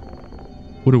waterfall.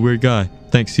 What a weird guy.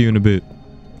 Thanks, see you in a bit.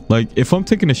 Like, if I'm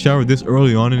taking a shower this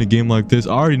early on in a game like this,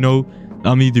 I already know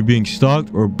I'm either being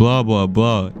stalked or blah blah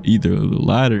blah. Either the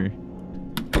latter.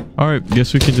 Alright,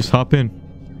 guess we can just hop in.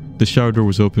 The shower door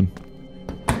was open.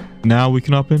 Now we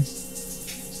can hop in?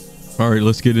 Alright,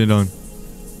 let's get it on.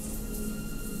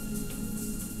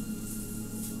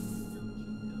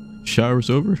 Shower's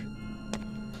over?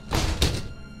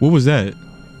 What was that?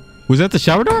 Was that the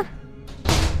shower door?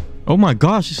 Oh my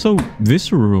gosh, it's so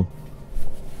visceral.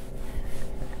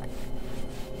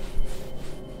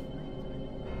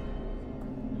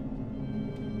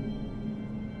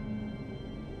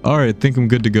 Alright, I think I'm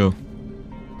good to go.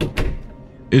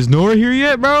 Is Nora here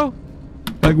yet, bro?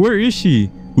 Like, where is she?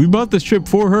 We bought this trip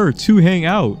for her to hang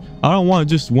out. I don't want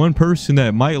just one person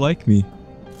that might like me.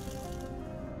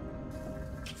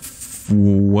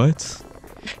 What?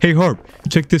 Hey, Harp,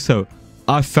 check this out.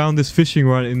 I found this fishing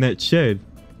rod in that shed.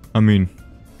 I mean,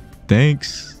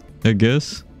 thanks, I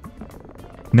guess.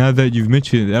 Now that you've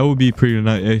mentioned it, that would be pretty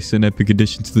nice and epic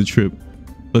addition to the trip.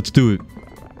 Let's do it.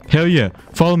 Hell yeah,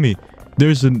 follow me.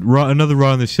 There's another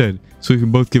rod in the shed, so we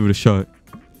can both give it a shot.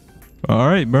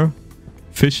 Alright, bro.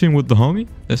 Fishing with the homie?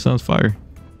 That sounds fire.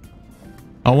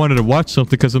 I wanted to watch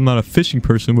something because I'm not a fishing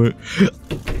person, but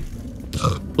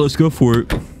let's go for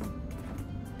it.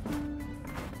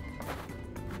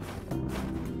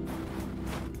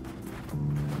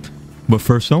 But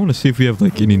first, I want to see if we have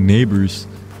like any neighbors.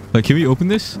 Like, can we open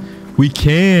this? We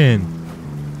can.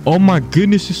 Oh my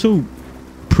goodness, it's so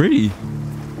pretty.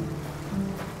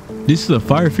 This is a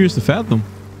fire fierce to fathom.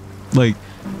 Like,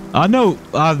 I know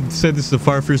I've said this is a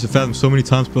fire fierce to fathom so many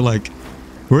times, but like,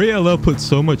 Ray LL put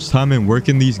so much time and work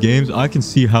in these games. I can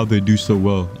see how they do so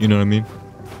well. You know what I mean?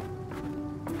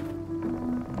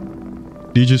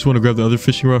 Do you just want to grab the other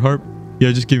fishing rod, Harp?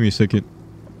 Yeah, just give me a second.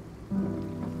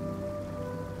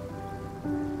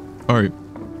 Alright.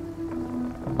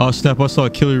 Oh snap, I saw a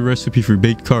killer recipe for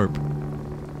baked carp.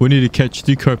 We need to catch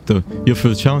 3 carp though. You up for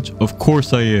the challenge? Of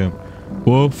course I am.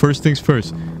 Well, first things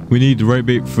first. We need the right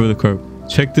bait for the carp.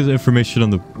 Check this information on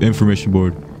the information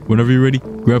board. Whenever you're ready,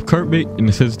 grab carp bait and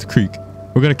it says the creek.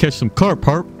 We're gonna catch some carp,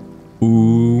 Harp.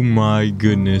 Oh my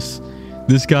goodness.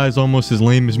 This guy's almost as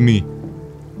lame as me.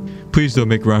 Please don't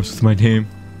make rhymes with my name.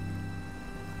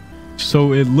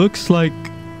 So it looks like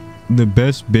the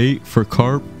best bait for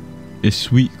carp is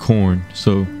sweet corn.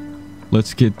 So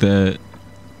let's get that.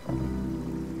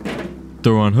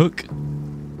 Throw on hook.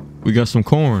 We got some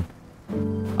corn.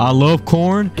 I love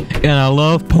corn and I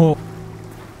love pork.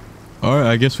 Alright,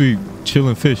 I guess we chill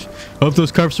and fish. Hope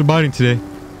those carps are biting today.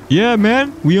 Yeah,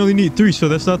 man. We only need 3, so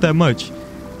that's not that much.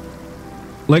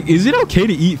 Like, is it okay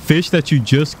to eat fish that you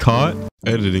just caught?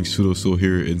 Editing Pseudo Soul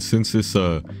here, and since it's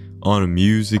on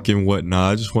music and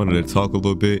whatnot, I just wanted to talk a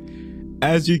little bit.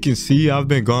 As you can see, I've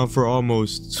been gone for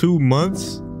almost 2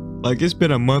 months. Like, it's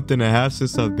been a month and a half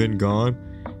since I've been gone,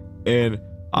 and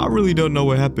I really don't know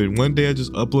what happened. One day I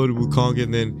just uploaded Wukong,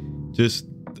 and then just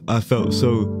I felt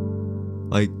so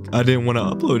like I didn't want to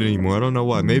upload anymore. I don't know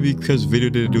why. Maybe because video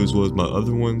didn't do as well as my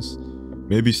other ones.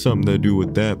 Maybe something to do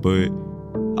with that, but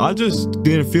I just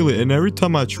didn't feel it. And every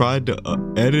time I tried to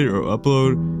edit or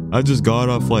upload, I just got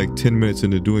off like 10 minutes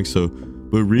into doing so.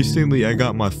 But recently I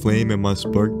got my flame and my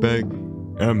spark back,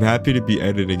 and I'm happy to be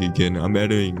editing again. I'm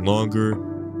editing longer.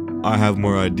 I have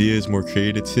more ideas, more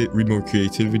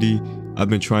creativity. I've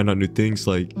been trying out new things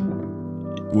like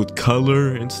with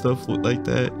color and stuff like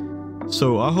that.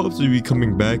 So I hope to be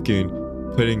coming back and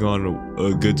putting on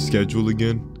a good schedule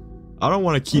again. I don't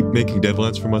want to keep making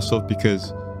deadlines for myself,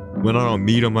 because when I don't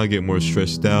meet them, I get more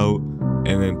stressed out,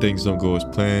 and then things don't go as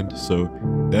planned. So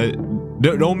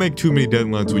don't make too many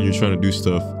deadlines when you're trying to do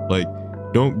stuff. Like,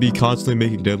 don't be constantly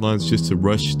making deadlines just to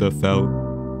rush stuff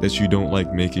out that you don't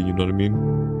like making, you know what I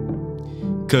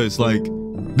mean? Because like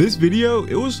this video,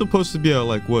 it was supposed to be out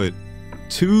like what,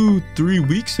 2-3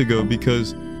 weeks ago,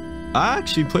 because I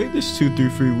actually played this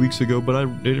 2-3 weeks ago, but I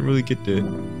didn't really get the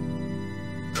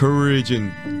courage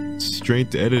and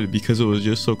strength to edit it because it was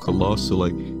just so colossal.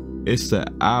 Like, it's an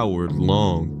hour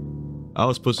long. I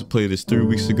was supposed to play this 3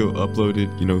 weeks ago,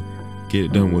 uploaded, you know, get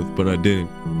it done with, but I didn't.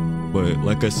 But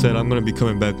like I said, I'm gonna be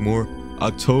coming back more.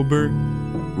 October,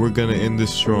 we're gonna end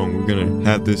this strong. We're gonna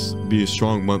have this be a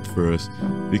strong month for us,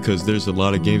 because there's a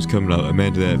lot of games coming out.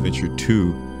 Amanda Adventure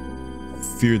 2,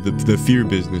 the Fear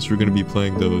Business, we're gonna be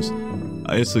playing those.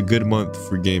 It's a good month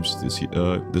for games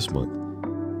this month.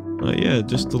 Yeah,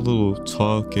 just a little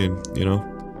talk, and you know,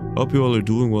 hope you all are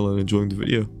doing well and enjoying the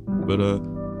video. But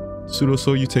Pseudo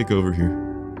Soul, you take over here.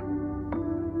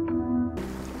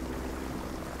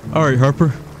 All right,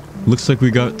 Harper, looks like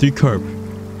we got 3 carp.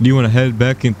 Do you want to head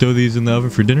back and throw these in the oven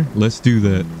for dinner? Let's do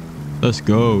that. Let's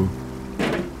go.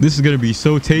 This is gonna be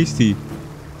so tasty.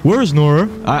 Where's Nora?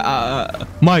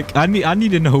 Mike, I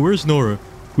need to know, where's Nora?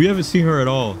 We haven't seen her at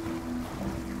all.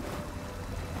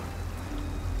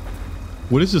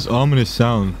 What is this ominous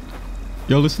sound?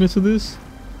 Y'all listening to this?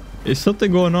 Is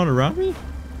something going on around me?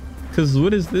 Cause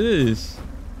what is this?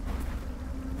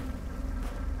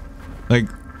 Like,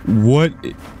 what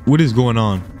is going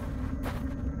on?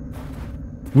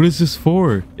 What is this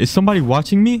for? Is somebody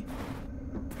watching me?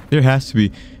 There has to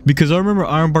be, because I remember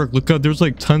Ironbark Lookout, there's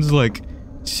like tons of like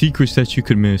secrets that you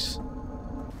could miss.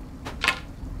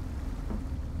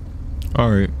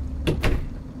 All right.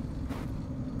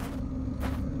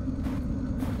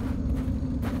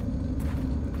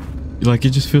 Like,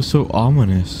 it just feels so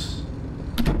ominous.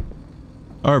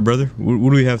 All right, brother.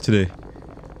 What do we have today?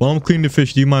 While I'm cleaning the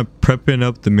fish, do you mind prepping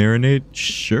up the marinade?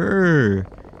 Sure.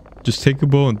 Just take a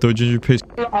bowl and throw ginger paste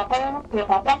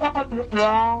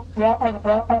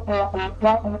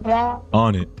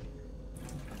on it.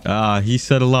 He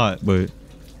said a lot, but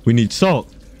we need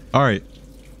salt. All right.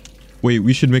 Wait,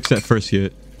 we should mix that first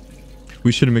yet.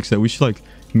 We shouldn't mix that. We should like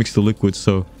mix the liquids.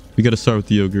 So we got to start with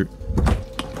the yogurt.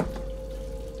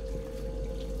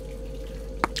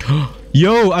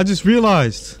 Yo, I just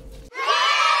realized.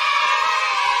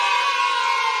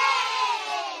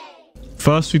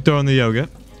 First, we throw in the yogurt.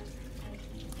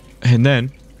 And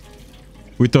then,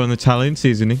 we throw in the Italian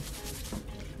seasoning.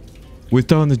 We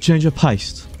throw in the ginger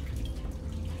paste.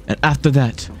 And after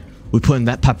that, we put in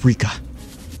that paprika.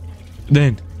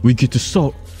 Then, we get the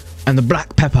salt and the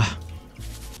black pepper.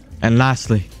 And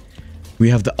lastly, we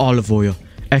have the olive oil.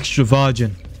 Extra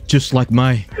virgin, just like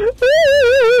me.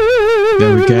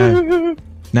 There we go.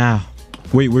 Now,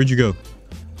 wait, where'd you go?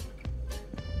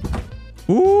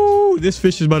 Ooh, this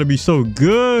fish is about to be so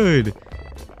good.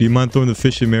 Do you mind throwing the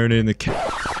fish and marinade in the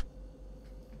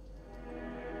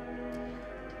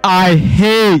I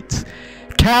hate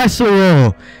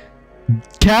casserole.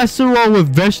 Casserole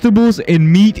with vegetables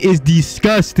and meat is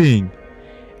disgusting.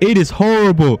 It is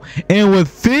horrible. And with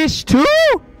fish too?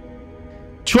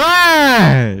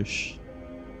 Trash.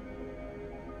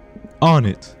 On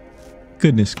it.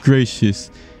 Goodness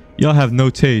gracious. Y'all have no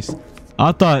taste.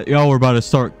 I thought y'all were about to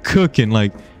start cooking.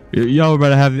 Like, y'all were about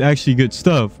to have actually good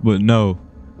stuff. But no.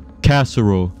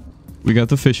 Casserole. We got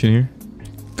the fish in here.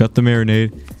 Got the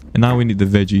marinade. And now we need the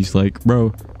veggies. Like, bro,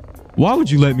 why would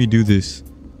you let me do this?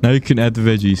 Now you can add the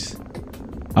veggies.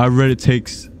 I read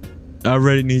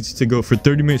it needs to go for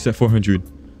 30 minutes at 400.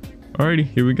 Alrighty,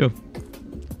 here we go.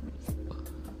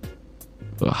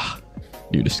 Ugh,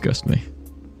 you disgust me.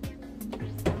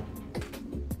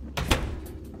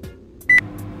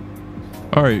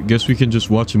 Alright, guess we can just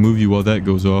watch a movie while that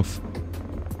goes off.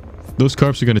 Those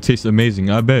carbs are gonna taste amazing,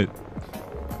 I bet.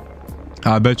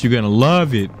 I bet you're gonna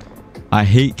love it. I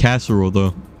hate casserole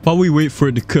though. While we wait for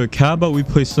it to cook, how about we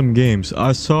play some games?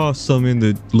 I saw some in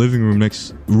the living room next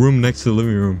to the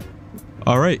living room.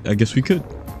 All right, I guess we could.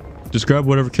 Just grab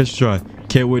whatever catches your eye.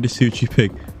 Can't wait to see what you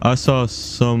pick. I saw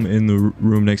some in the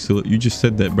room next to it. You just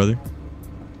said that, brother.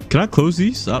 Can I close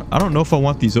these? I don't know if I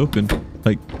want these open.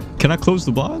 Like, can I close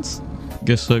the blinds?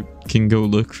 Guess I can go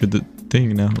look for the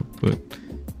thing now. But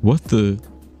what the?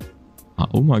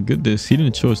 Oh my goodness, he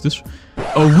didn't show us this.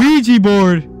 A Ouija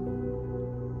board.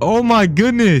 Oh my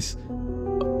goodness.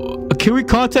 Can we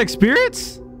contact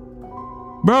spirits?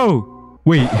 Bro,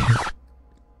 wait.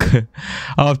 I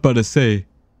was about to say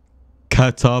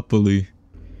Catopoly.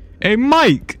 Hey,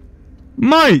 Mike.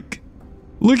 Mike,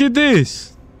 look at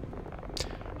this.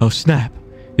 Oh, snap.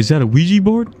 Is that a Ouija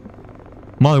board?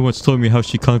 Molly once told me how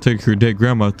she contacted her dead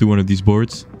grandma through one of these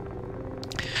boards.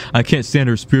 I can't stand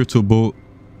her spiritual bolt.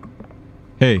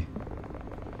 Hey,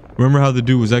 remember how the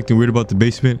dude was acting weird about the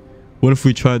basement? What if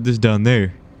we tried this down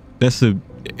there? That's an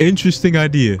interesting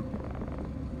idea.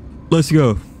 Let's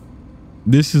go.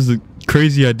 This is a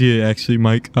crazy idea, actually,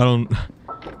 Mike. I don't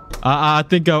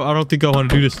think I want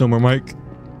to do this no more, Mike.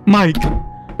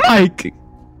 Mike!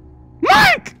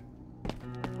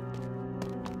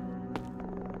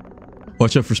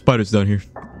 Watch out for spiders down here.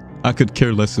 I could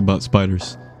care less about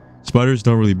spiders. Spiders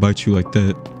don't really bite you like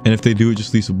that. And if they do, it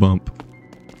just leaves a bump.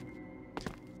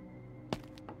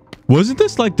 Wasn't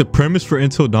this like the premise for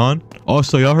Until Dawn?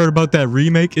 Also, y'all heard about that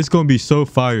remake? It's gonna be so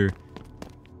fire.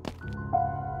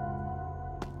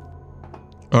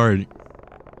 Alright.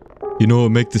 You know what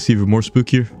would make this even more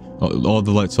spookier? All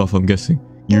the lights off, I'm guessing.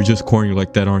 You're just corny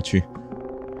like that, aren't you?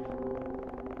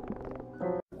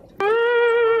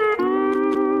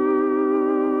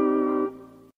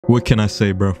 What can I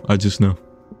say, bro? I just know.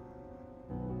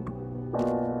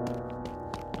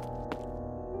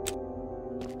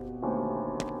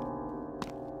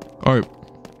 Alright,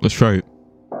 let's try it.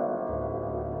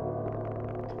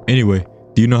 Anyway,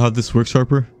 do you know how this works,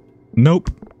 Harper? Nope.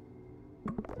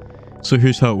 So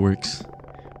here's how it works.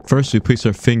 First, we place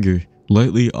our finger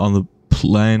lightly on the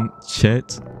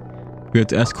planchette. We have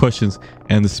to ask questions,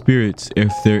 and the spirits,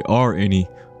 if there are any,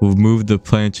 will move the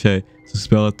planchette to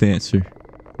spell out the answer.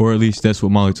 Or at least that's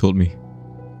what Molly told me.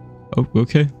 Oh,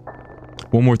 okay.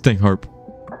 One more thing, Harp.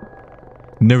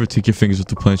 Never take your fingers off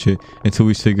the planchette until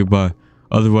we say goodbye.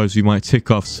 Otherwise, we might tick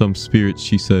off some spirits,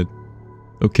 she said.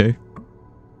 Okay.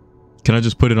 Can I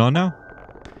just put it on now?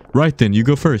 Right then, you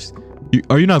go first.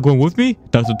 Are you not going with me?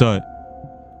 That's a dot.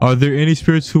 Are there any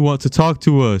spirits who want to talk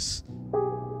to us?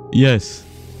 Yes.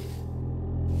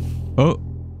 Oh.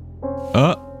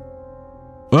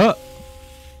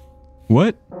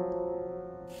 What?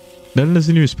 That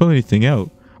doesn't even spell anything out.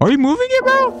 Are you moving it,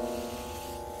 bro?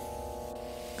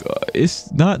 It's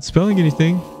not spelling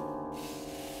anything.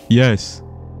 Yes.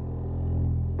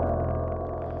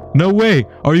 No way.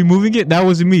 Are you moving it? That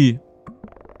wasn't me.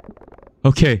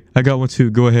 Okay, I got one too.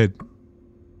 Go ahead.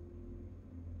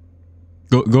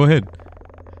 Go ahead.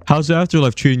 How's the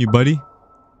afterlife treating you, buddy?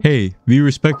 Hey, be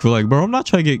respectful. Like, bro, I'm not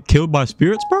trying to get killed by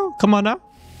spirits, bro. Come on now.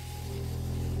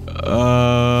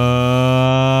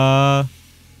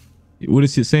 What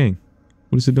is it saying?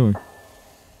 What is it doing?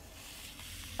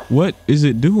 What is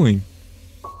it doing?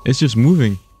 It's just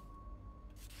moving.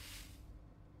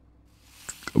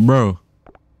 Bro.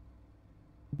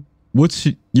 What's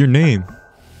your name?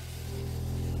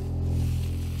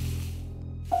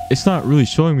 It's not really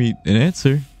showing me an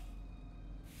answer.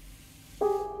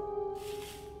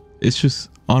 It's just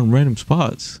on random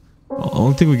spots. The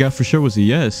only thing we got for sure was a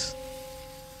yes.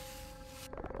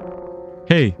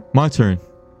 Hey, my turn.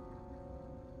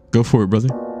 Go for it, brother.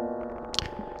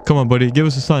 Come on, buddy. Give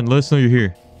us a sign. Let us know you're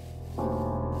here.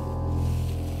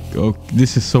 Oh,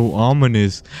 this is so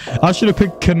ominous. I should have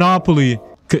picked Canopoly.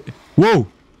 Whoa.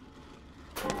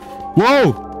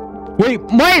 Whoa. Wait,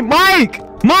 Mike!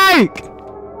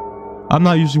 I'm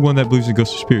not usually one that believes in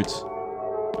ghosts or spirits.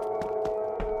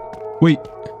 Wait.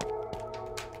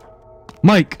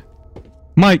 Mike,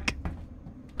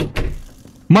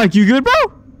 you good,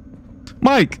 bro?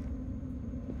 Mike.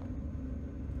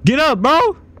 Get up,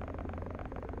 bro.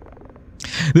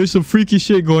 There's some freaky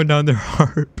shit going down there,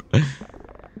 Harp.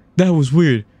 That was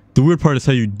weird. The weird part is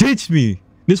how you ditched me.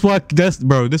 This why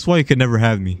you could never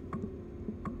have me.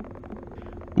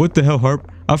 What the hell,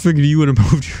 Harp? I figured you would have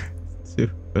moved your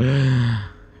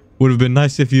would have been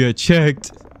nice if you had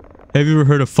checked. Have you ever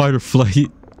heard of fight or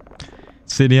flight?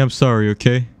 Sydney, I'm sorry,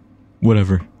 okay?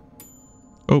 Whatever.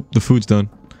 Oh, the food's done.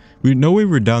 We know we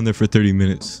were down there for 30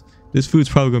 minutes. This food's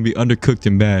probably gonna be undercooked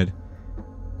and bad.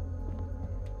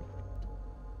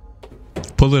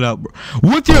 Pull it out, bro.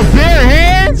 With your bare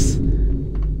hands?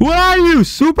 What are you,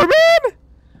 Superman?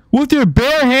 With your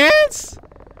bare hands?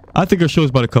 I think our show's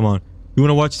about to come on. You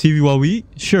want to watch TV while we eat?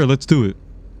 Sure, let's do it.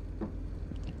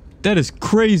 That is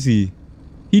crazy.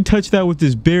 He touched that with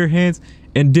his bare hands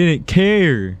and didn't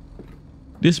care.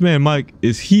 This man, Mike,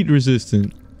 is heat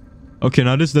resistant. Okay,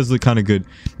 now this does look kind of good.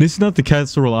 This is not the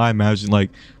casserole I imagine. Like,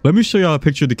 let me show y'all a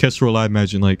picture of the casserole I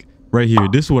imagine. Like, right here.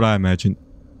 This is what I imagine.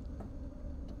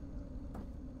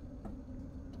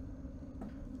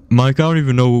 Mike, I don't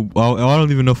even know. I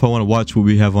don't even know if I want to watch what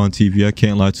we have on TV. I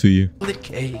can't lie to you. The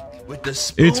cake with the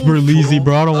It's Berleezy,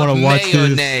 bro. I don't want to watch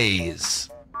mayonnaise.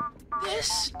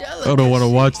 this. I don't want to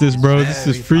watch this, bro. This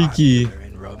is freaky.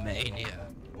 In Romania,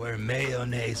 where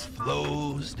mayonnaise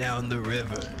flows down the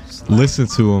rivers. Listen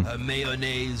to him. A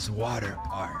mayonnaise water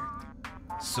park.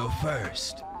 So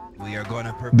first, we are going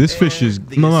to prepare This fish is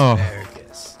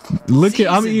asparagus. Look at,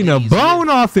 I'm eating a bone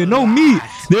off it. No meat.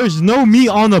 There's no meat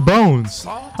on the bones.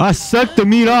 I sucked the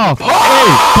meat off.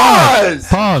 Hey,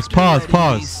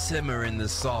 pause. Simmer in the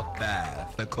salt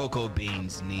bath. The cocoa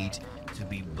beans need to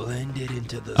be blended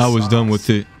into the I was done with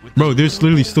it. Bro, there's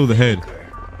literally still the head.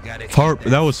 Harp,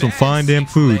 that was some fine damn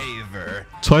food.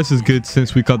 Twice as good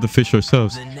since we caught the fish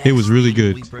ourselves. It was really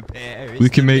good.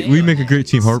 We make a great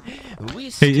team, Harp.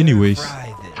 Hey, anyways,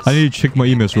 I need to check my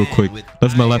emails real quick.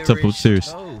 That's my laptop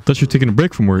upstairs. Thought you were taking a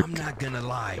break from work.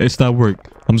 It's not work.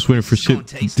 I'm just waiting for ship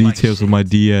details of my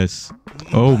DS.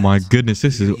 Oh my goodness,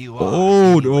 this is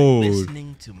old.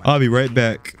 I'll be right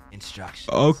back.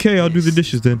 Okay, I'll do the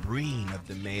dishes then.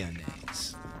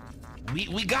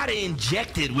 We got it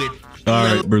injected with.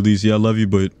 Alright, Berleezy, I love you,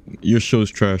 but your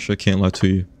show's trash. I can't lie to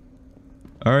you.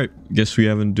 Alright, guess we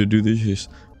having to do the dishes.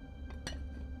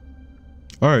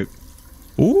 Alright.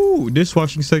 Ooh,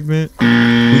 dishwashing segment. We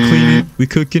cleaning, we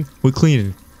cooking, we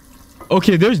cleaning.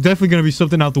 Okay, there's definitely gonna be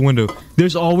something out the window.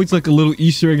 There's always like a little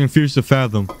Easter egg in Fears to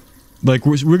Fathom. Like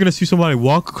we're gonna see somebody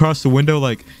walk across the window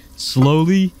like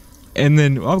slowly, and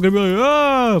then I'm gonna be like,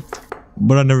 ah!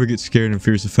 But I never get scared in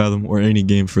Fears to Fathom or any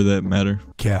game for that matter.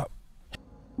 Cap.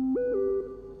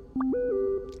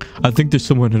 I think there's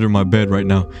someone under my bed right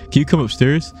now. Can you come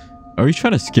upstairs? Are you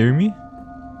trying to scare me?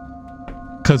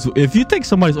 Because if you think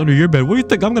somebody's under your bed, what do you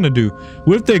think I'm gonna do?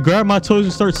 What if they grab my toes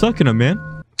and start sucking them, man?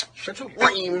 Shut your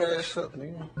lame ass up,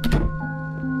 nigga.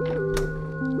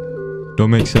 Don't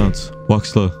make sounds. Walk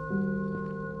slow.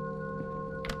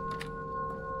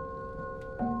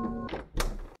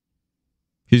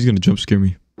 He's gonna jump scare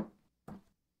me.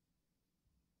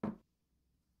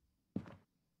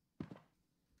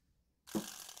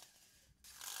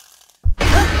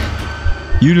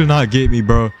 You did not get me,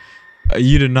 bro.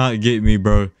 You did not get me,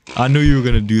 bro. I knew you were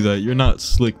gonna do that. You're not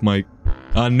slick, Mike.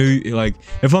 I knew, like,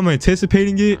 if I'm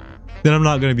anticipating it, then I'm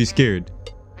not gonna be scared.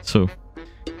 So,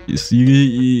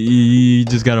 you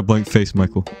just got a blank face,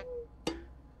 Michael.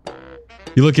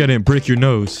 You look at it and break your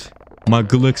nose. My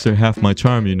good looks are half my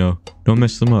charm, you know. Don't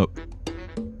mess them up.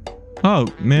 Oh,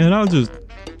 man,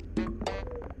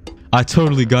 I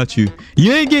totally got you.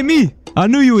 You ain't get me. I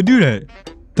knew you would do that.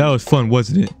 That was fun,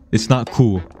 wasn't it? It's not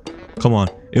cool. Come on.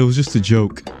 It was just a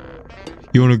joke.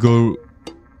 You want to go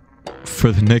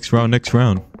for the next round?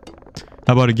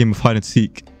 How about a game of hide and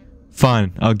seek?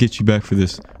 Fine, I'll get you back for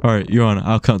this. All right, you're on.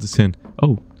 I'll count to 10.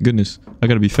 Oh, goodness. I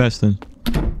gotta be fast then.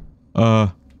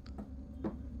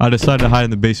 I decided to hide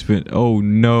in the basement. Oh,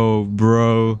 no,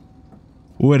 bro.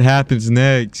 What happens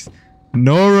next?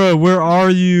 Nora, where are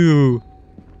you?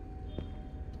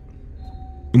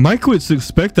 Mike would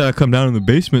expect that I come down in the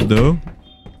basement, though.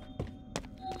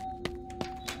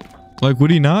 Like,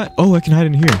 would he not? Oh, I can hide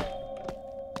in here.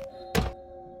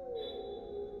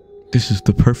 This is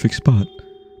the perfect spot.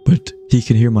 But he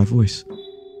can hear my voice.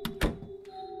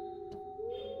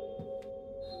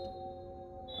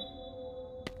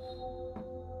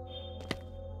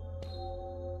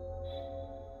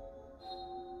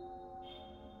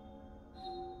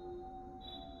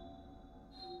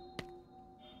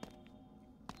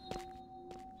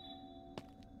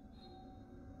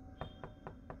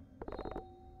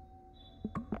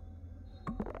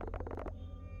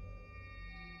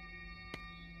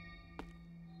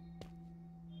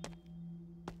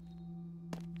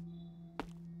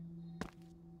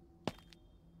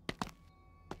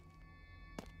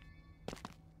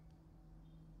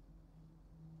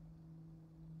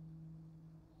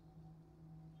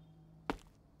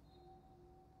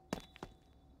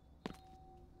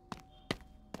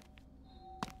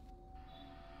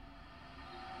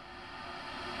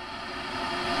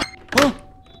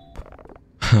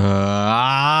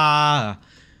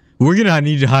 We're gonna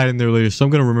need to hide in there later, so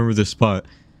I'm gonna remember this spot.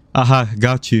 Aha,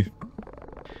 got you.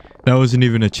 That wasn't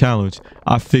even a challenge.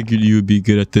 I figured you would be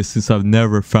good at this since I've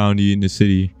never found you in the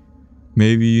city.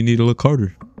 Maybe you need to look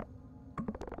harder.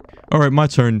 All right, my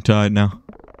turn to hide now.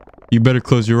 You better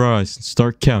close your eyes and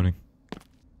start counting.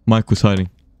 Mike was hiding.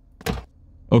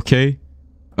 Okay.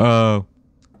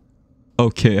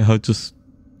 Okay, I'll just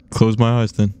close my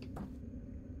eyes then.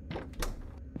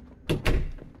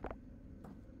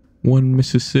 1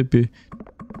 Mississippi.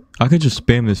 I could just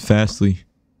spam this fastly.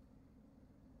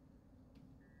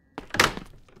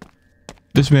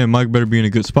 This man Mike better be in a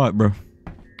good spot, bro.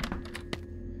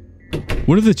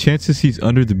 What are the chances he's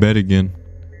under the bed again?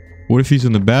 What if he's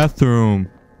in the bathroom?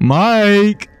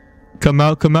 Mike! Come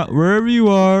out, wherever you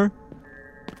are.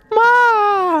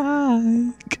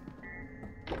 Mike!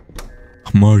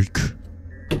 Mike,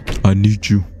 I need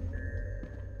you.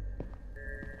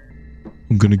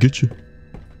 I'm gonna get you.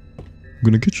 I'm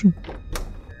gonna get you.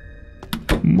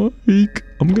 Mike,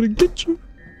 I'm gonna get you.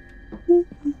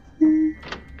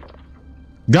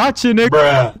 Gotcha, Nick.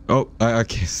 Bruh. Oh, I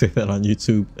can't say that on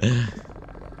YouTube.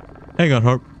 Hang on,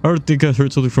 Harp. I think I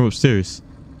heard something from upstairs.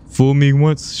 Fool me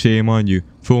once, shame on you.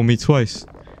 Fool me twice.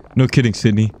 No kidding,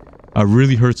 Sydney. I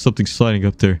really heard something sliding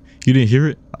up there. You didn't hear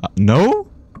it? No?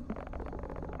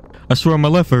 I swear on my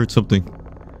left I heard something.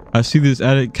 I see this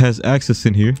attic has access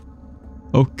in here.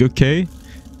 Oh, okay.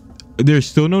 There's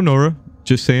still no Nora.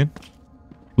 Just saying.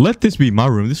 Let this be my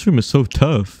room. This room is so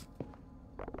tough.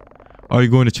 Are you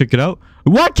going to check it out?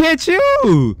 Why can't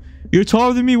you? You're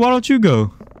taller than me. Why don't you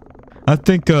go? I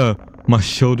think my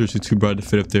shoulders are too broad to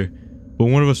fit up there. But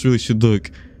one of us really should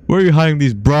look. Where are you hiding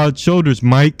these broad shoulders,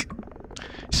 Mike?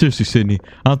 Seriously, Sydney.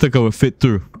 I don't think I would fit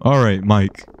through. Alright,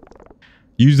 Mike.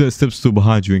 Use that step stool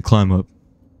behind you and climb up.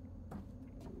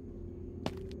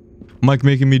 Mike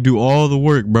making me do all the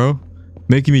work, bro.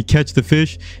 Making me catch the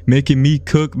fish. Making me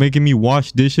cook. Making me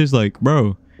wash dishes. Like,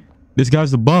 bro. This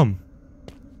guy's a bum.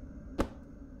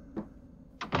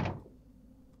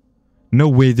 No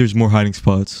way there's more hiding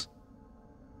spots.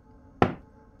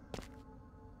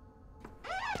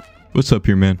 What's up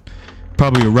here, man?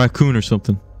 Probably a raccoon or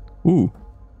something. Ooh.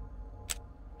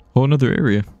 Whole another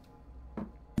area.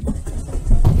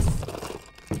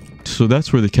 So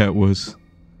that's where the cat was.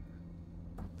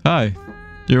 Hi.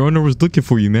 Your owner was looking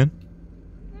for you, man.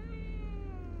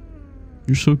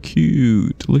 You're so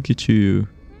cute. Look at you.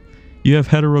 You have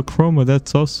heterochroma.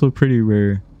 That's also pretty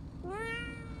rare.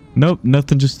 Nope,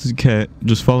 nothing, just a cat.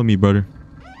 Just follow me, brother.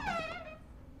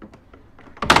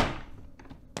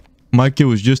 Mike, it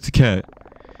was just a cat.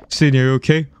 Sydney, are you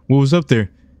okay? What was up there?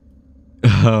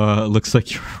 Looks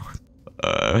like you're...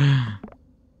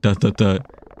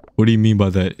 What do you mean by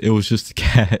that? It was just a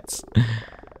cat.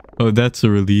 Oh, that's a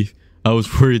relief. I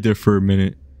was worried there for a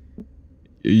minute.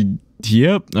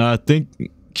 Yep, I think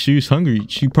she's hungry.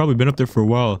 She probably been up there for a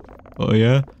while. Oh,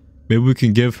 yeah? Maybe we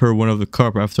can give her one of the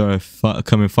carp after I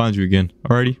come and find you again.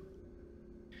 Alrighty.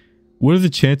 What are the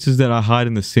chances that I hide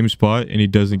in the same spot and he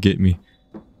doesn't get me?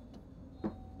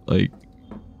 Like,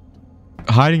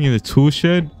 hiding in the tool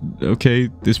shed? Okay,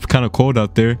 it's kind of cold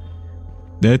out there.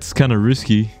 That's kind of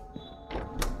risky.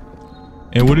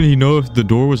 And wouldn't he know if the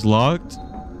door was locked?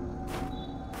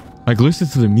 Like, listen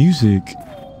to the music.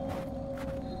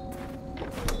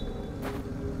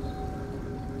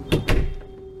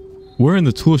 Where in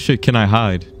the tool shed can I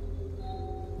hide?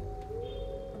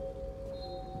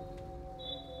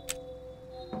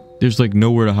 There's like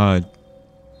nowhere to hide.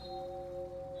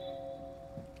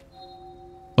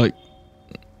 Like...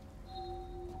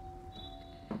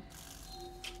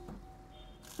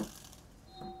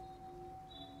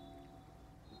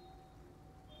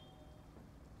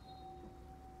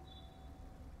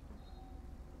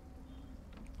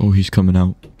 Oh, he's coming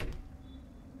out.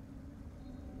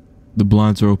 The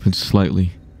blinds are open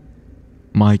slightly.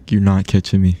 Mike, you're not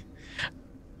catching me.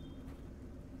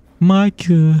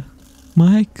 Micah.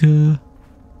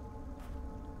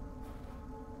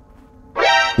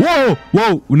 Whoa!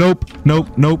 Whoa! Nope.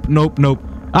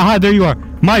 Aha, there you are.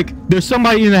 Mike, there's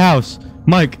somebody in the house.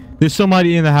 Mike, there's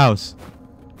somebody in the house.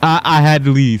 I had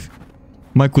to leave.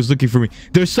 Mike was looking for me.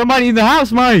 There's somebody in the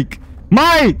house, Mike!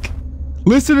 Mike!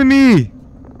 Listen to me!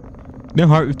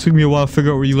 Now, it took me a while to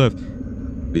figure out where you left.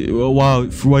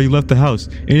 While you left the house.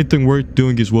 Anything worth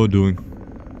doing is well doing.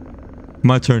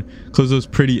 My turn. Close those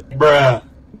pretty... Bruh.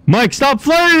 Mike, stop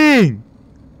flirting!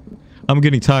 I'm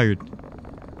getting tired.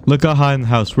 Look how high in the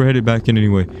house. We're headed back in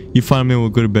anyway. You find me and we'll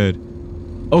go to bed.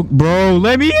 Oh, bro,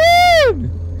 let me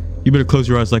in! You better close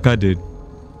your eyes like I did.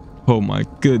 Oh my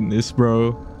goodness,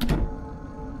 bro.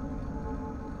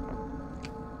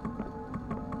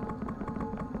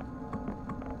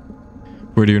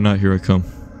 Ready or not, here I come.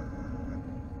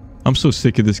 I'm so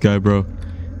sick of this guy, bro.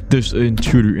 There's an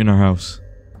intruder in our house.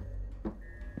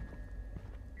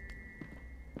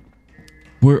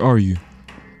 Where are you?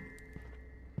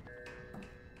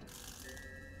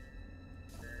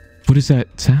 What is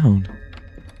that sound?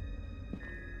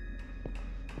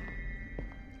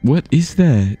 What is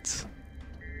that?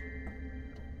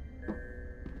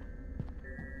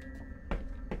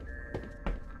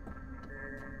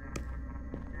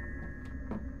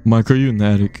 Mike, are you in the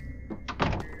attic?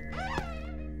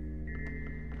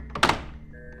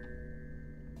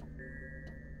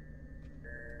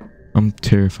 I'm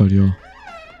terrified, y'all.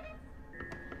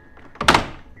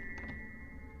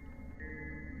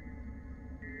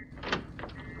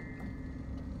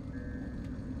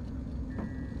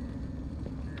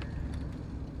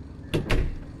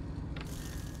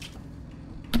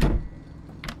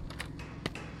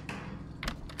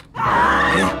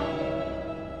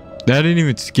 That didn't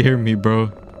even scare me, bro.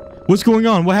 What's going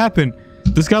on? What happened?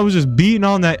 This guy was just beating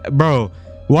on that. Bro,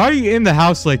 why are you in the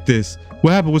house like this?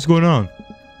 What happened? What's going on?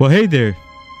 Well, hey there.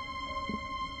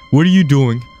 What are you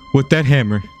doing with that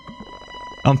hammer?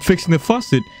 I'm fixing the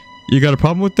faucet. You got a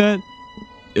problem with that?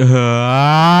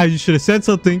 You should have said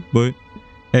something, but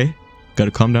hey,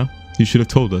 gotta calm down. You should have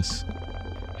told us.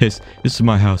 This is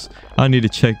my house. I need to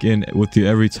check in with you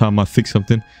every time I fix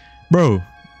something. Bro,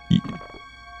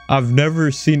 I've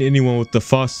never seen anyone with the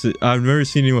faucet. I've never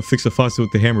seen anyone fix a faucet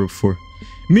with the hammer before.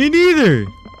 Me neither.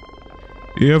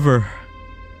 You ever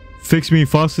fix me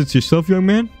faucets yourself, young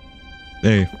man?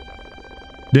 Hey,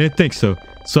 didn't think so.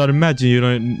 So I'd imagine you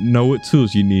don't know what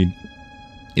tools you need.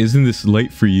 Isn't this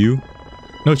late for you?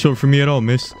 No trouble for me at all,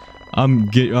 miss. I'm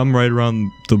right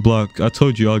around the block. I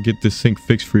told you I'll get this sink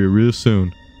fixed for you real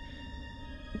soon.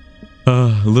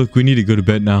 Look, we need to go to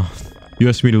bed now. You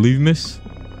asked me to leave, miss?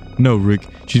 No, Rick.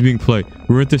 She's being polite.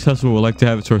 We're at this house and we'd like to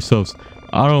have it to ourselves.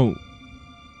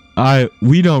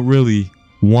 We don't really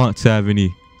want to have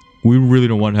any. We really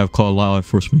don't want to have call law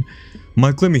enforcement.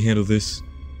 Mike, let me handle this.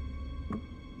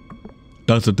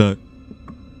 That's a duck.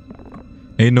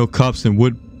 Ain't no cops in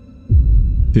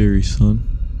Woodbury, son.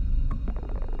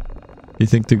 You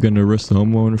think they're gonna arrest the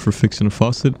homeowner for fixing a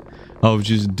faucet? I was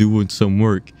just doing some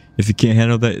work. If you can't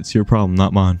handle that, it's your problem,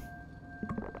 not mine.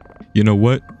 You know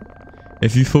what?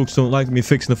 If you folks don't like me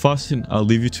fixing the faucet, I'll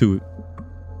leave you to it.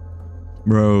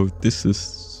 Bro, this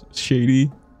is shady.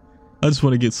 I just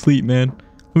want to get sleep, man.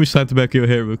 Let me slap the back of your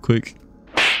hair real quick.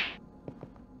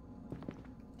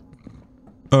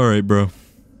 Alright, bro.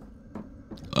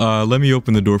 Let me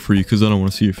open the door for you because I don't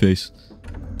want to see your face.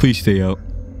 Please stay out.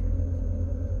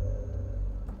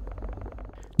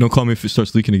 Don't call me if it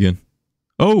starts leaking again.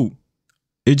 Oh!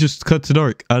 It just cut to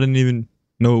dark. I didn't even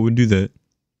know it would do that.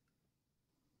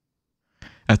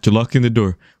 After locking the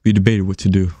door, we debated what to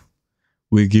do.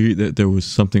 We agreed that there was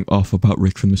something off about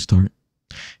Rick from the start.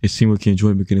 It seemed like he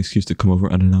enjoyed making an excuse to come over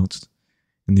unannounced.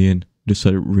 In the end, we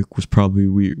decided Rick was probably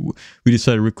weird. We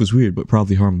decided Rick was weird, but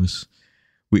probably harmless.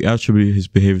 We attributed his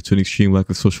behavior to an extreme lack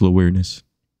of social awareness.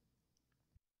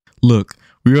 Look,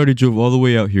 we already drove all the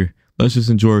way out here. Let's just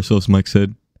enjoy ourselves, Mike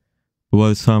said. But by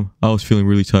this time, I was feeling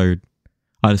really tired.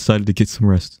 I decided to get some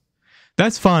rest.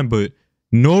 That's fine, but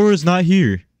Nora's not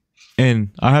here. And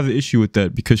I have an issue with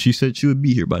that because she said she would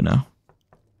be here by now.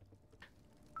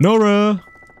 Nora!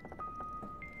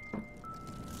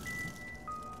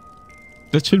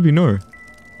 That should be Nora.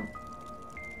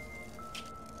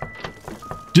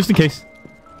 Just in case.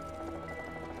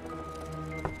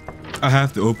 I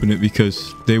have to open it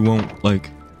because they won't, like...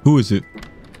 Who is it?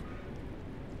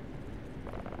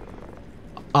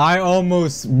 I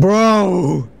almost...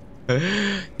 Bro!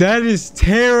 That is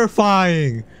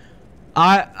terrifying!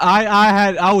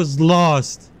 I was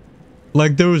lost.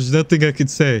 Like there was nothing I could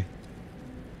say.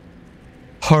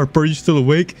 Harper, are you still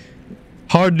awake?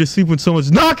 Hard to sleep when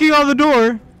someone's knocking on the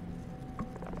door.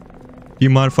 You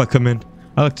mind if I come in?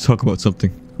 I'd like to talk about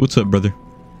something. What's up, brother?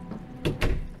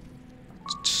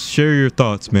 Share your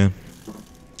thoughts, man.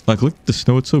 Like, look at the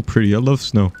snow. It's so pretty. I love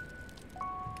snow.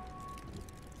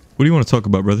 What do you want to talk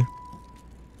about, brother?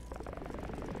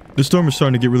 The storm is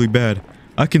starting to get really bad.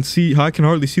 I can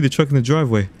hardly see the truck in the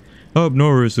driveway. I hope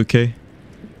Nora is okay.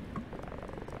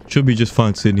 She'll be just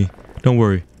fine, Sydney. Don't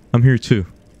worry. I'm here too.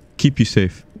 Keep you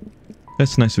safe.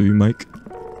 That's nice of you, Mike.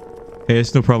 Hey,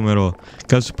 it's no problem at all.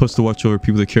 Guys are supposed to watch over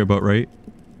people they care about, right?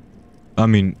 I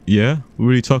mean, yeah? What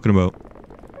are you talking about?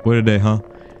 What a day, huh?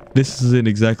 This isn't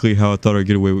exactly how I thought our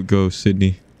getaway would go,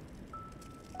 Sydney.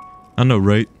 I know,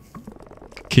 right?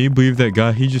 Can you believe that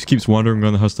guy? He just keeps wandering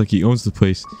around the house like he owns the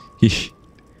place.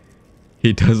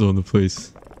 He does own the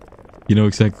place. You know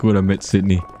exactly what I meant,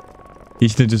 Sydney. He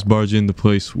can just barge in the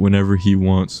place whenever he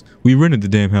wants. We rented the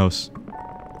damn house.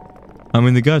 I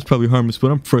mean, the guy's probably harmless, but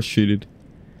I'm frustrated.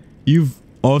 You've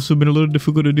also been a little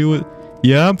difficult to deal with?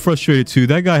 Yeah, I'm frustrated too.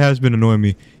 That guy has been annoying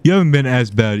me. You haven't been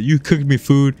as bad. You cooked me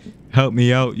food, helped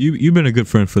me out. You've been a good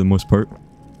friend for the most part.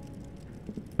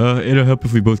 It'll help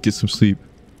if we both get some sleep.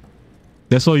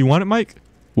 That's all you wanted, Mike?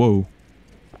 Whoa.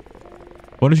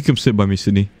 Why don't you come sit by me,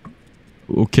 Sydney?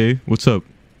 Okay, what's up?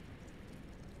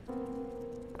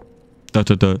 Dot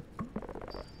dot dot.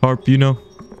 Harp, you know?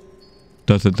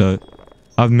 Dot dot dot.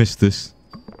 I've missed this.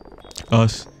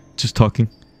 Us, just talking.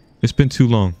 It's been too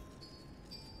long.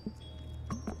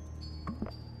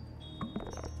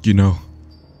 You know,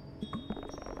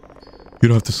 you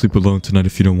don't have to sleep alone tonight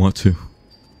if you don't want to.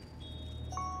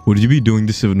 Would you be doing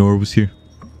this if Nora was here?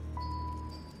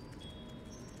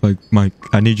 Like, Mike,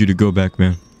 I need you to go back,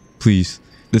 man. Please,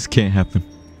 this can't happen.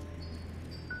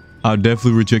 I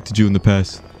definitely rejected you in the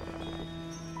past.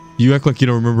 You act like you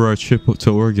don't remember our trip to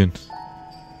Oregon.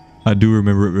 I do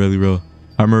remember it really well.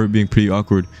 I remember it being pretty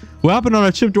awkward. What happened on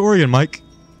our trip to Oregon, Mike?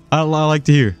 I like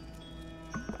to hear.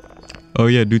 Oh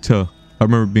yeah, do tell. I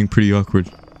remember it being pretty awkward.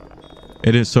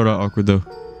 It didn't start out awkward though.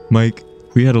 Mike,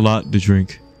 we had a lot to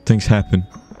drink. Things happened.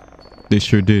 They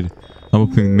sure did. I'm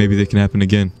hoping maybe they can happen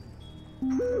again.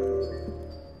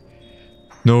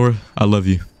 Nora, I love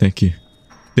you. Thank you.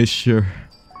 They sure.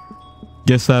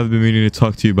 Guess I've been meaning to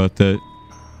talk to you about that.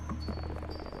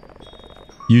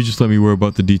 You just let me worry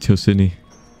about the details, Sydney.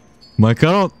 Mike,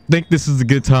 I don't think this is a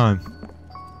good time.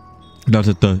 Dot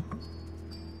dot dot.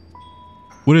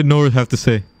 What did Nora have to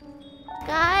say?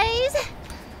 Guys,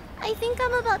 I think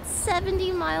I'm about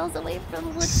 70 miles away from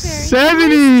Woodbury.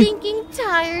 70! My stinking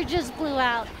tire just blew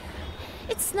out.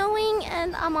 It's snowing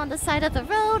and I'm on the side of the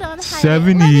road on Highway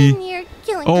 70. 11 near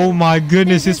Killington. Oh my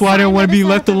goodness, this is why I didn't want to be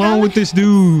left alone with this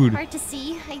dude. Hard to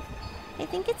see. I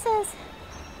think it says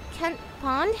Kent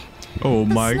Pond. Oh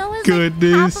The my snow is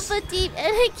goodness. like half of a deep and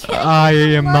I can't I get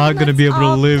the am lug not going to be nuts able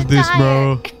to off live the this, tire.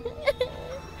 bro.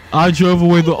 I drove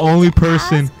away the only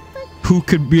person who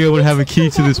could be able to have a key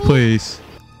to this place.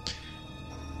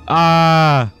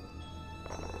 Ah.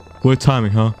 What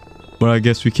timing, huh? But I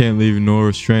guess we can't leave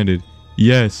Nora stranded.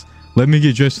 Yes. Let me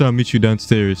get dressed and I'll meet you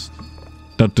downstairs.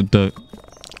 Dot dot dot.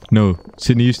 No.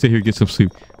 Sydney, you stay here, get some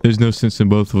sleep. There's no sense in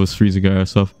both of us freezing our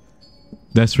ass off.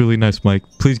 That's really nice, Mike.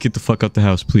 Please get the fuck out the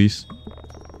house, please.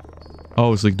 I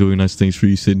always like doing nice things for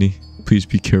you, Sydney. Please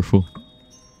be careful.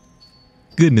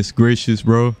 Goodness gracious,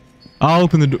 bro. I'll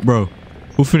open the door. Bro,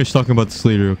 we'll finish talking about this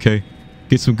later, okay?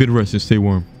 Get some good rest and stay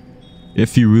warm.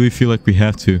 If you really feel like we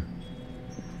have to.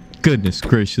 Goodness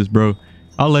gracious, bro.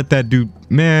 I'll let that dude...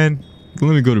 Man,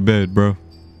 let me go to bed, bro.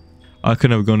 I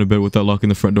could never go to bed without locking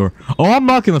the front door. Oh, I'm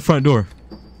locking the front door.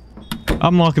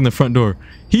 I'm locking the front door.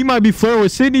 He might be flirting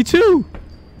with Sydney, too.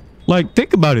 Like,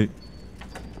 think about it.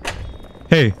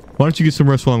 Hey, why don't you get some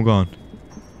rest while I'm gone?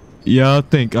 Yeah, I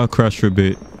think I'll crash for a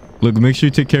bit. Look, make sure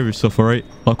you take care of yourself, alright?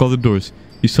 Lock all the doors.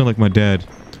 You sound like my dad.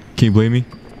 Can you blame me?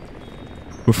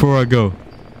 Before I go,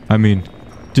 I mean,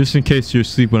 just in case you're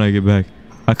asleep when I get back,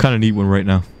 I kind of need one right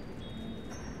now.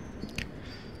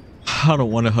 I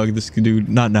don't want to hug this dude.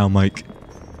 Not now, Mike.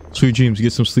 Sweet dreams.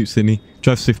 Get some sleep, Sydney.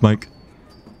 Drive safe, Mike.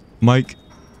 Mike,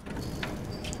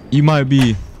 you might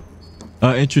be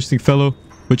an interesting fellow,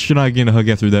 but you're not getting a hug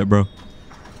after that, bro.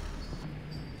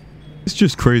 It's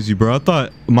just crazy, bro. I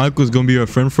thought Mike was going to be our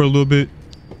friend for a little bit.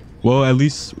 Well, at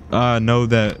least I know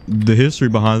that the history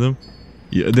behind them.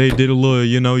 Yeah, they did a little,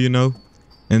 you know.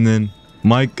 And then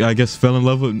Mike, I guess, fell in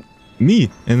love with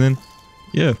me. And then,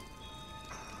 yeah.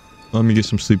 Let me get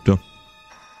some sleep, though.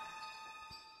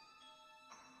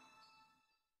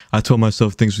 I told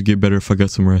myself things would get better if I got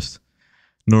some rest.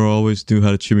 Nora always knew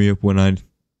how to cheer me up when and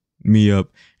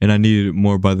I needed it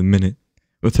more by the minute.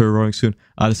 With her arriving soon,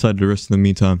 I decided to rest in the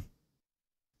meantime.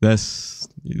 That's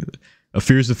a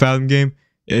Fears to Fathom game.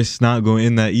 It's not going to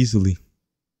end that easily.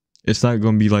 It's not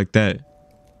going to be like that.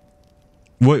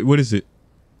 What is it?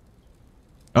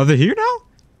 Are they here now?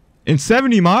 In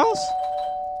 70 miles?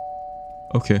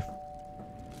 Okay.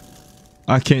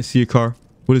 I can't see a car.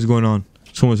 What is going on?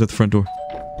 Someone's at the front door.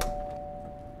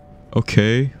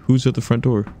 Okay. Who's at the front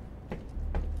door?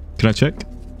 Can I check?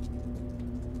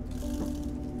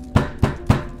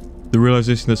 The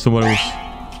realization that somebody was...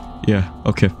 Yeah.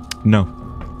 Okay. No.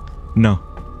 No.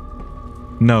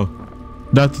 No.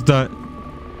 That's that.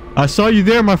 I saw you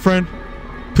there, my friend.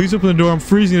 Please open the door. I'm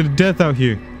freezing to death out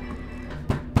here.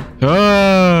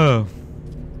 Oh.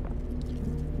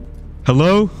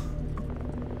 Hello?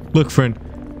 Look, friend.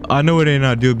 I know it ain't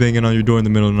ideal banging on your door in the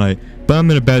middle of the night, but I'm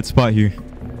in a bad spot here.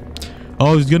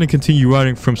 I was gonna continue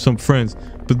riding from some friends,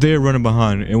 but they're running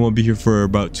behind and won't be here for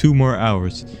about 2 more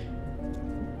hours.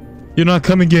 You're not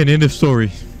coming again. End of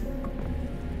story.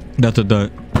 Dot dot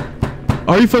dot.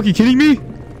 Are you fucking kidding me?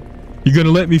 You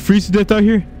gonna let me freeze to death out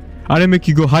here? I didn't make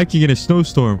you go hiking in a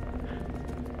snowstorm.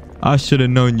 I should have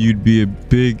known you'd be a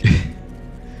big...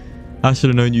 I should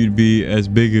have known you'd be as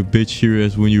big a bitch here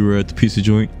as when you were at the pizza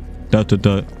joint. ...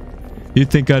 You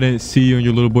think I didn't see you and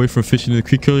your little boyfriend fishing in the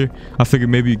creek earlier? I figured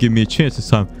maybe you'd give me a chance this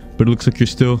time, but it looks like you're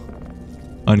still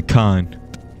unkind.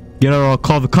 Get out or I'll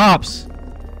call the cops.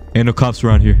 Ain't no cops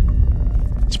around here.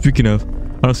 Speaking of,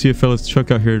 I don't see a fella's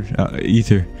truck out here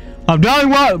either. I'm dialing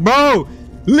what, bro?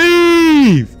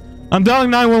 Leave! I'm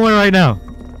dialing 911 right now.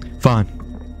 Fine.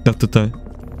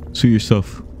 Suit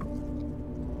yourself.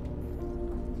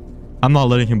 I'm not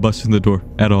letting him bust in the door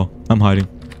at all. I'm hiding.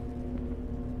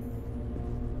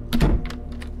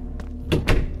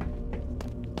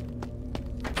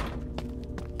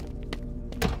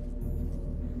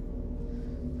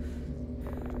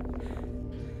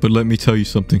 But let me tell you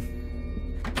something.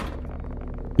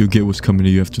 You'll get what's coming to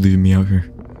you after leaving me out here.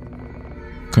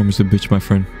 Karma's a bitch, my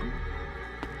friend.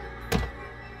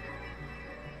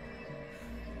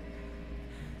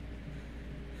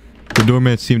 The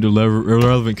doorman seemed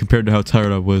irrelevant compared to how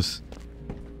tired I was.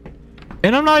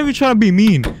 And I'm not even trying to be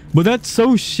mean, but that's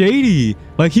so shady.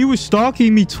 Like, he was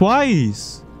stalking me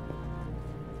twice.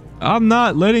 I'm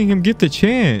not letting him get the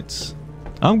chance.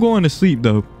 I'm going to sleep,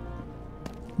 though.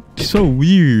 So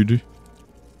weird.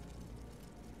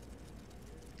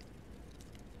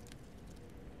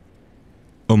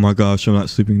 Oh my gosh, I'm not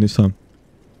sleeping this time.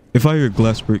 If I hear a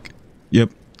glass break.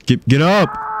 Yep. Get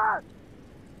up!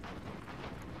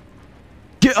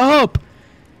 Get up!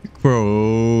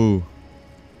 Bro.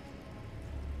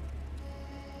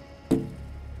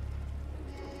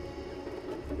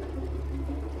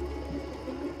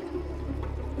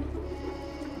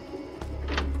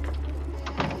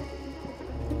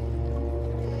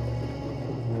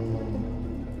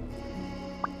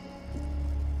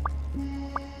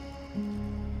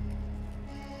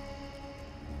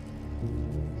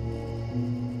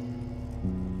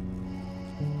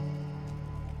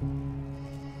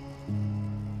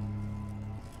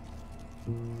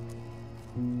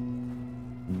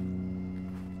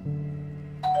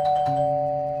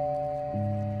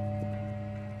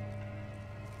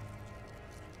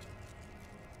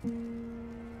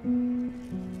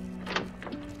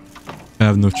 I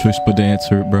have no choice but to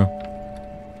answer it, bro.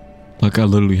 Like, I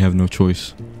literally have no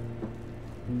choice.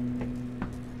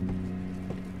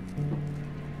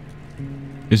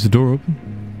 Is the door open?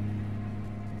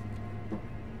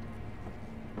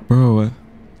 Bro,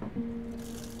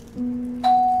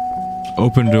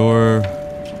 open door.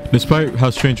 Despite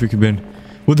how strange we could have been.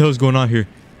 What the hell's going on here?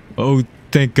 Oh,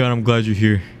 thank God, I'm glad you're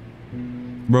here.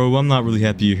 Bro, I'm not really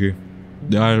happy you're here.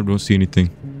 I don't see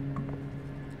anything.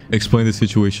 Explain the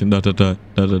situation. Yeah,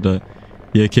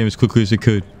 it came as quickly as it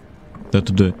could.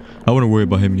 I wouldn't worry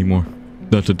about him anymore.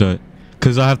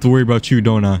 Cause I have to worry about you,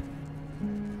 don't I?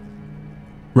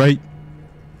 Right?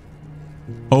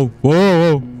 Oh,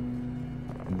 whoa.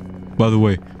 By the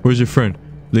way, where's your friend?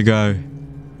 The guy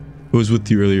who was with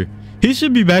you earlier. He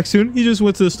should be back soon. He just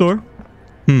went to the store.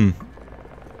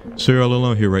 So you're all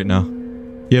alone here right now.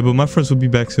 Yeah, but my friends will be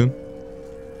back soon.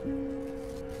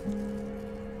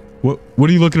 What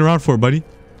are you looking around for, buddy?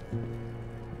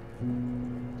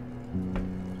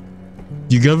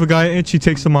 You give a guy an inch, he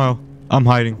takes a mile. I'm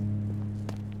hiding.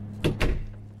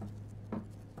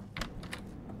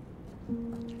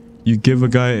 You give a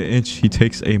guy an inch, he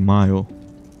takes a mile.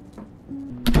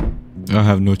 I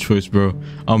have no choice, bro.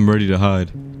 I'm ready to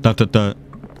hide.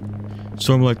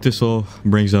 Storm like this all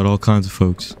brings out all kinds of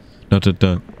folks. Not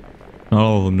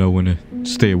all of them know when to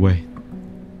stay away.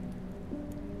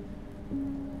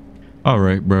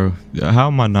 Alright, bro. How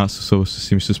am I not supposed to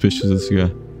seem suspicious of this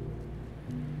guy?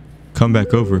 Come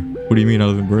back over. What do you mean I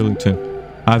live in Burlington?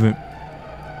 I haven't...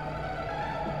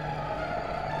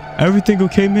 Everything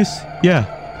okay, miss? Yeah.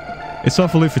 It's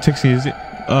awful late for texting, is it?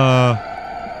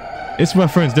 It's my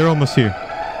friends. They're almost here.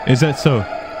 Is that so?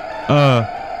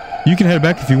 You can head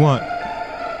back if you want.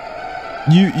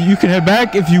 You can head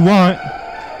back if you want.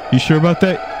 You sure about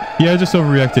that? Yeah, I just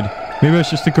overreacted. Maybe I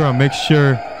should stick around. Make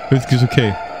sure everything's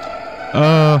okay.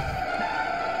 Bro,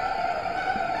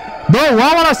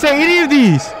 why would I say any of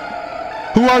these?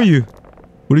 Who are you?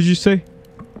 What did you say?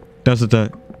 This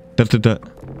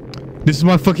is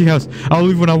my fucking house. I'll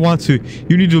leave when I want to.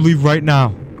 You need to leave right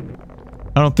now.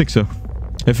 I don't think so.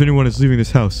 If anyone is leaving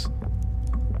this house,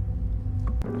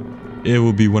 it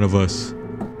will be one of us.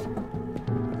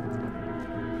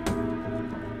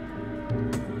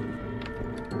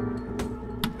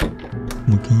 Oh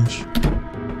my gosh.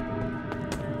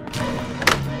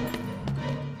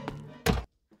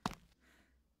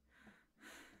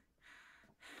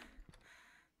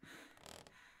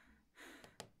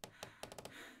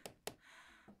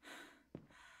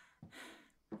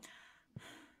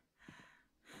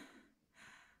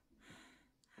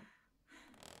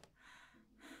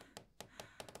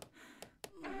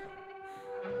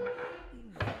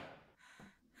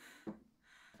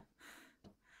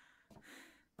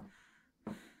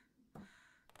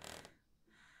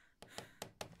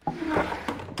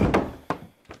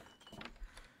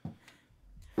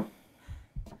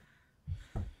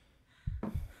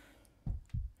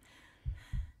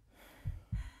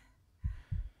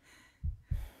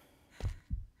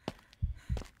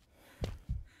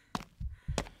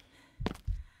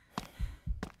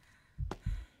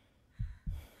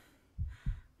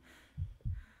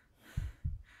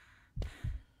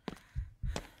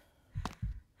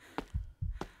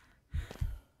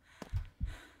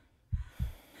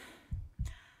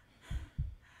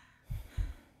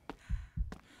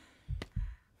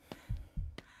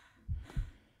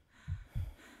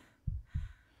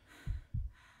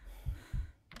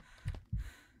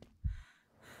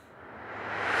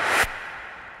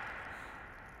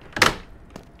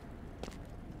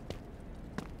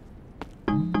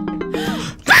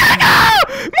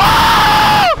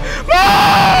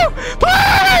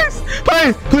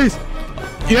 please.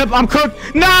 Yep, I'm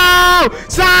cooked. No!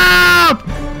 Stop!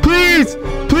 Please!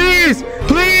 Please!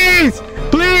 Please!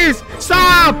 Please!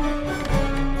 Stop!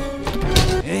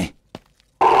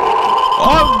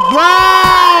 Oh,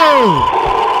 bro!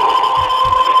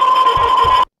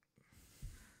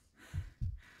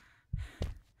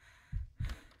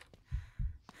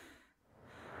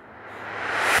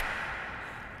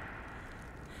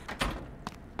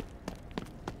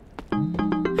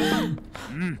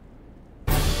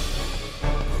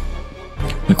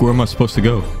 Like, where am I supposed to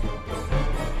go?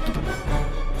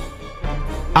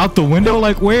 Out the window?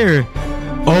 Like, where?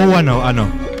 Oh, I know.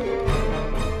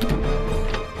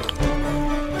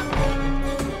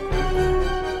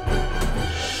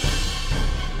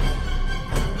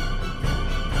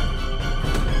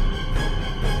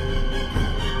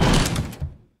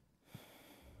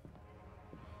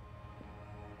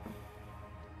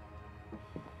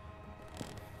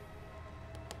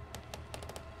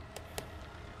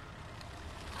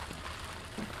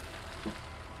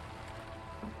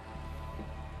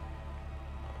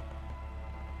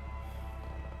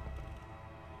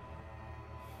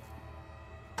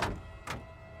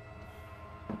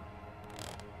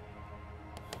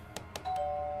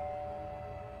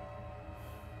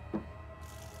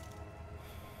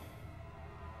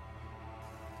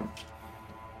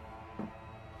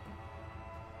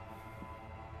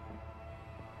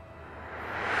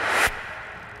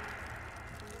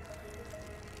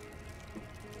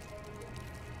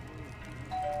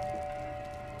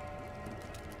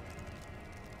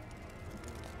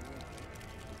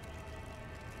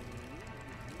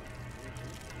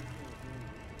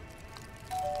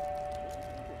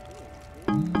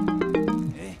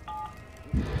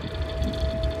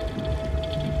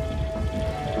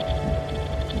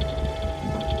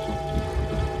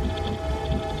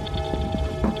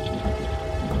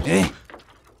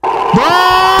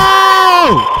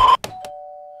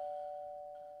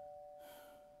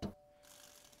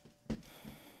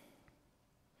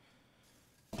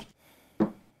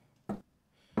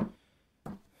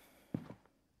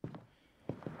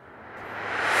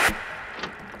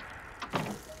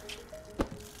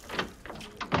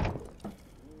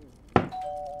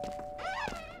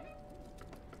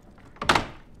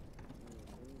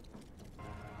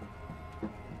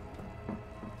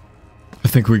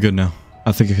 I think we're good now.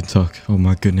 I think I can talk. Oh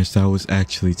my goodness, that was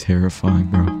actually terrifying,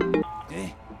 bro.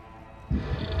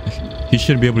 He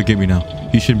shouldn't be able to get me now.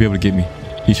 He shouldn't be able to get me.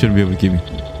 He shouldn't be able to get me.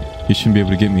 He shouldn't be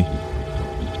able to get me.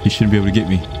 He shouldn't be able to get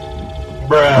me.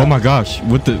 Bruh. Oh my gosh,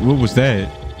 what was that?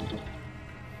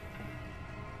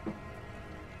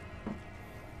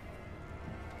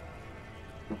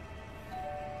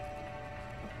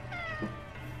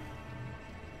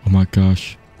 Oh my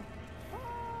gosh.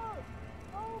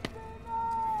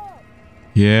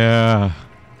 Yeah.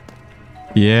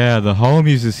 Yeah, the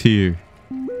homies is here.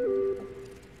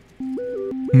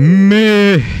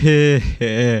 Man.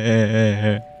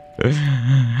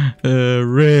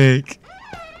 Rick.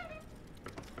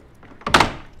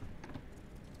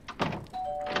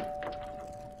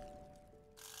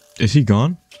 Is he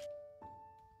gone?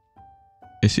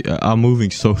 Is he? I'm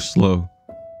moving so slow.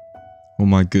 Oh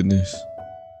my goodness.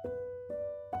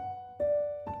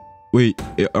 Wait,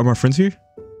 are my friends here?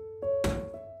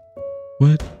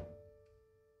 What?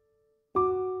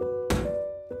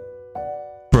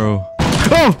 Bro.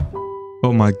 Oh!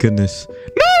 Oh my goodness.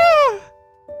 No!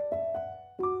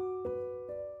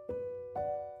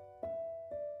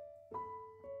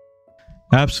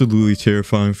 Absolutely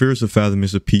terrifying. Fears to Fathom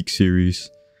is a peak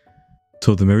series.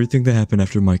 Told them everything that happened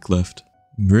after Mike left.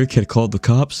 Rick had called the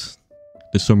cops.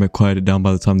 The storm had quieted down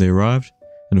by the time they arrived.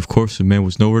 And of course, the man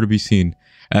was nowhere to be seen,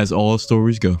 as all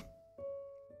stories go.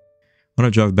 When I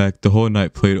drive back, the whole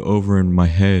night played over in my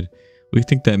head. We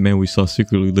think that man we saw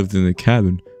secretly lived in the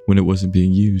cabin when it wasn't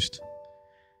being used,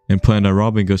 and planned on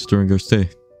robbing us during our stay.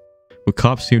 But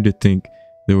cops seemed to think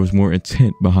there was more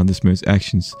intent behind this man's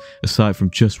actions, aside from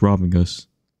just robbing us.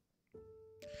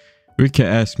 Rick had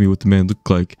asked me what the man looked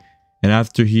like, and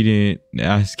after he didn't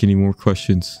ask any more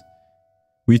questions,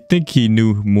 we think he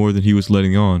knew more than he was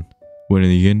letting on, when in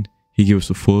the end, he gave us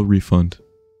a full refund.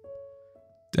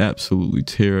 Absolutely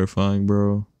terrifying,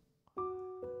 bro.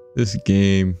 This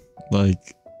game, like,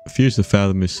 Fears to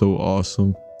Fathom is so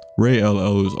awesome. Ray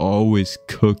LL is always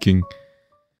cooking.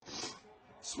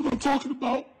 That's what I'm talking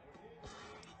about.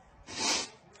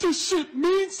 This shit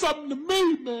means something to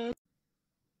me, man.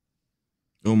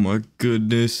 Oh my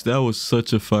goodness, that was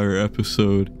such a fire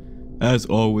episode. As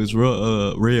always,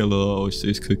 Ray LL always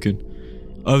stays cooking.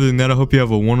 Other than that, I hope you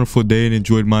have a wonderful day and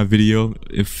enjoyed my video.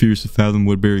 If Fears to Fathom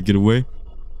Woodbury Getaway.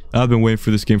 I've been waiting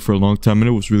for this game for a long time, and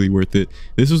it was really worth it.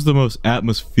 This was the most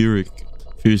atmospheric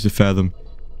Fears to Fathom.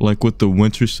 Like with the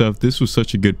winter stuff, this was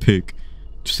such a good pick.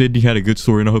 Sydney had a good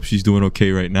story, and I hope she's doing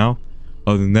okay right now.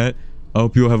 Other than that, I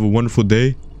hope you all have a wonderful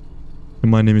day.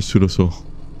 And my name is Sudoso.